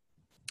weight.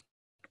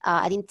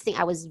 I didn't think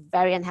I was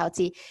very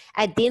unhealthy.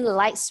 I didn't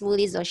like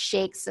smoothies or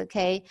shakes,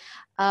 okay?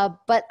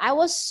 But I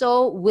was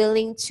so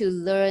willing to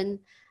learn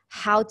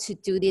how to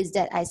do this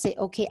that I said,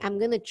 okay, I'm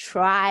gonna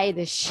try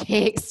the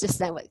shakes, just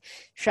like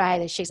try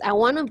the shakes. I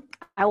wanna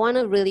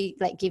really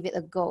like give it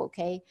a go,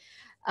 okay?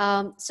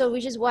 So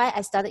which is why I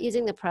started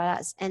using the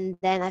products and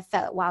then I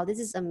felt, wow, this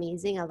is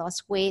amazing. I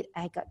lost weight,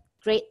 I got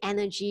great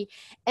energy.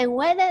 And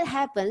when that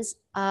happens,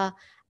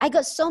 I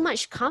got so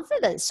much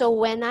confidence. So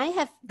when I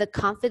have the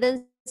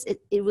confidence,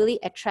 it really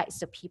attracts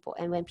the people.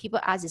 And when people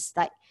ask, it's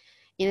like,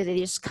 you know, they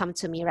just come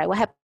to me, right? What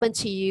happened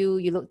to you?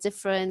 You look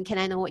different. Can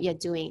I know what you're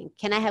doing?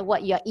 Can I have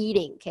what you're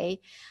eating? Okay.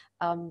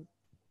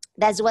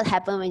 That's what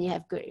happens when you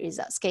have good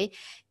results, okay?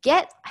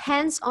 Get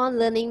hands-on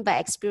learning by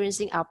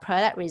experiencing our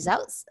product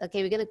results.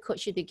 Okay, we're going to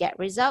coach you to get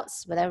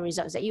results, whatever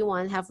results that you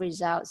want, health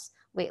results,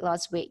 weight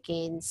loss, weight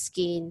gain,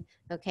 skin,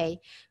 okay?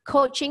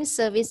 Coaching,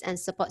 service, and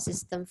support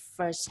system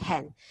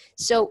firsthand.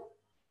 So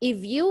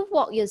if you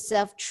walk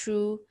yourself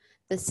through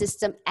the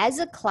system as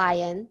a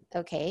client,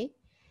 okay,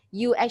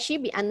 you actually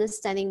be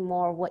understanding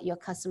more what your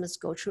customers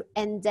go through,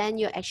 and then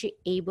you're actually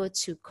able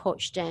to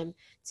coach them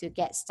to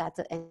get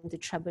started and to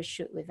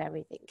troubleshoot with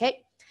everything,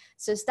 okay?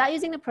 So start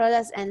using the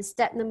products, and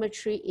step number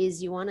 3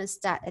 is you want to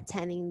start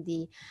attending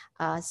the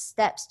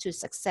steps to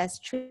success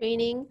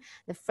training.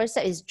 The first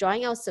step is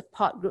join our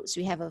support groups.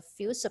 We have a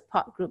few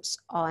support groups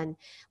on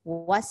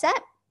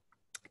WhatsApp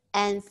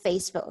and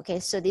Facebook,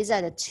 okay? So these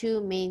are the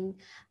 2 main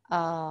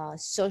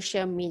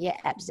social media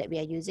apps that we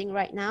are using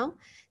right now.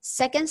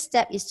 Second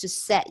step is to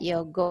set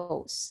your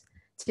goals.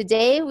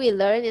 Today we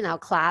learned in our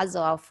class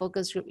or our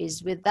focus group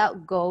is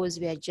without goals,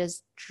 we are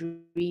just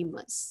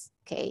dreamers,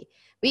 okay?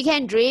 We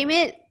can dream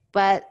it,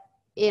 but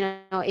you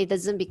know, it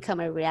doesn't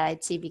become a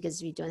reality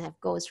because we don't have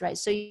goals, right?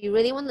 So you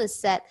really want to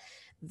set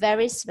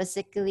very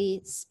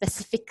specifically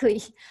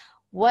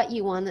what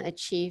you want to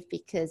achieve,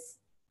 because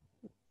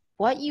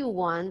what you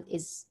want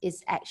is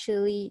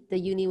actually the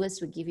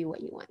universe will give you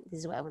what you want.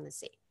 This is what I want to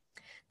say.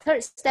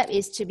 Third step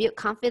is to build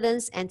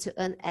confidence and to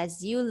earn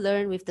as you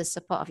learn with the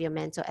support of your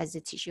mentor as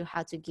they teach you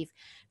how to give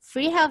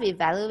free health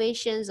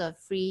evaluations or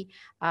free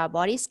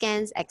body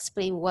scans,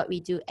 explain what we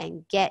do,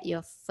 and get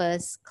your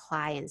first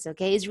clients,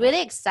 okay? It's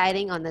really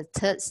exciting on the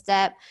third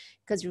step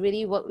because you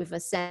really work with a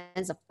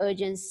sense of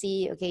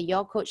urgency, okay?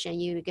 Your coach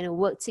and you're going to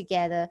work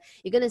together.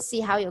 You're going to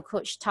see how your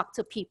coach talk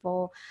to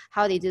people,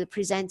 how they do the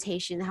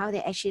presentation, how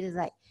they actually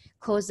like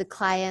close the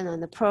client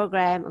on the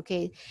program,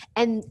 okay?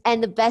 And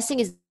the best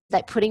thing is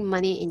like putting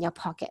money in your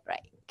pocket,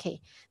 right? Okay,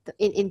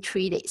 in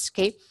 3 days,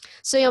 okay?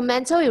 So your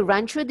mentor will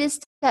run through these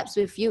steps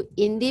with you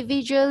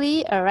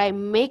individually, all right?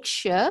 Make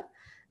sure,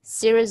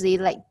 seriously,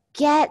 like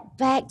get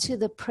back to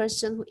the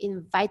person who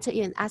invited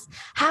you and ask,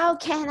 how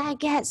can I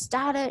get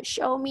started?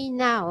 Show me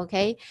now,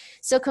 okay?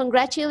 So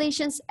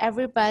congratulations,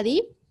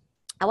 everybody.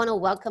 I want to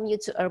welcome you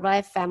to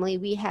Herbalife family.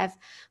 We have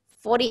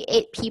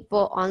 48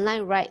 people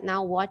online right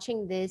now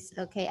watching this,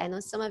 okay? I know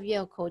some of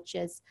you are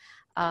coaches,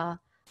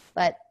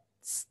 but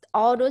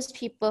all those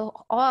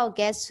people, all our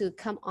guests who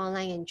come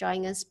online and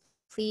join us,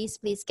 please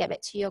get back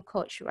to your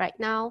coach right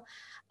now,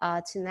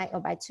 tonight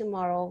or by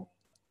tomorrow,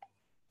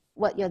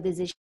 what your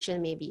decision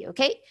may be,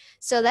 okay?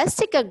 So let's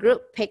take a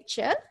group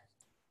picture.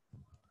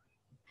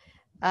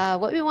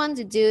 What we want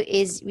to do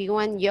is we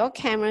want your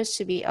cameras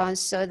to be on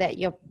so that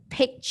your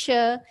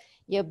picture,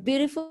 your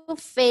beautiful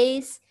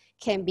face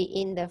can be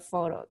in the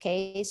photo,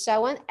 okay? So I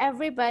want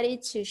everybody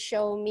to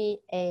show me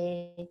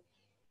a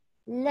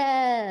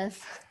love.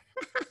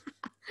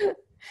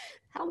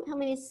 How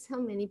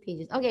many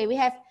pages? Okay, we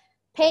have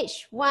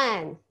page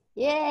 1.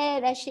 Yeah,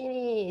 that's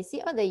she.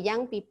 See all the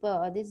young people,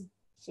 all this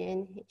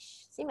Gen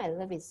H. See, my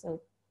love is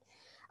so.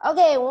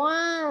 Okay,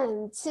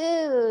 1, 2.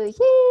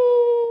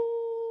 Yay!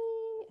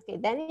 Okay,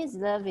 Danny's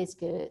love is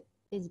good.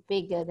 It's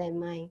bigger than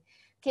mine.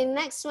 Okay,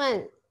 next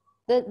one.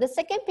 The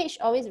second page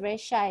always very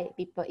shy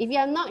people. If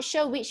you're not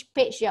sure which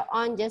page you're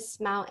on, just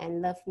smile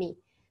and love me.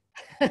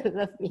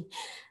 Love me.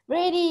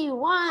 Ready?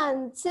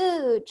 1,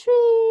 2, 3.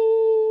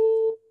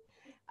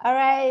 All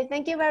right.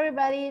 Thank you,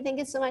 everybody. Thank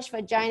you so much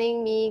for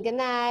joining me. Good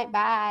night.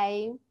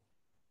 Bye.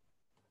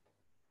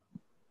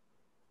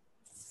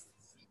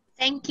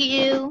 Thank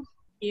you.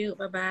 You.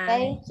 Bye-bye.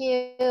 Thank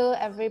you,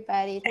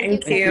 everybody.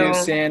 Thank you,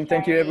 Sin.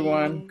 Thank you,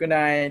 everyone. Good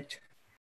night.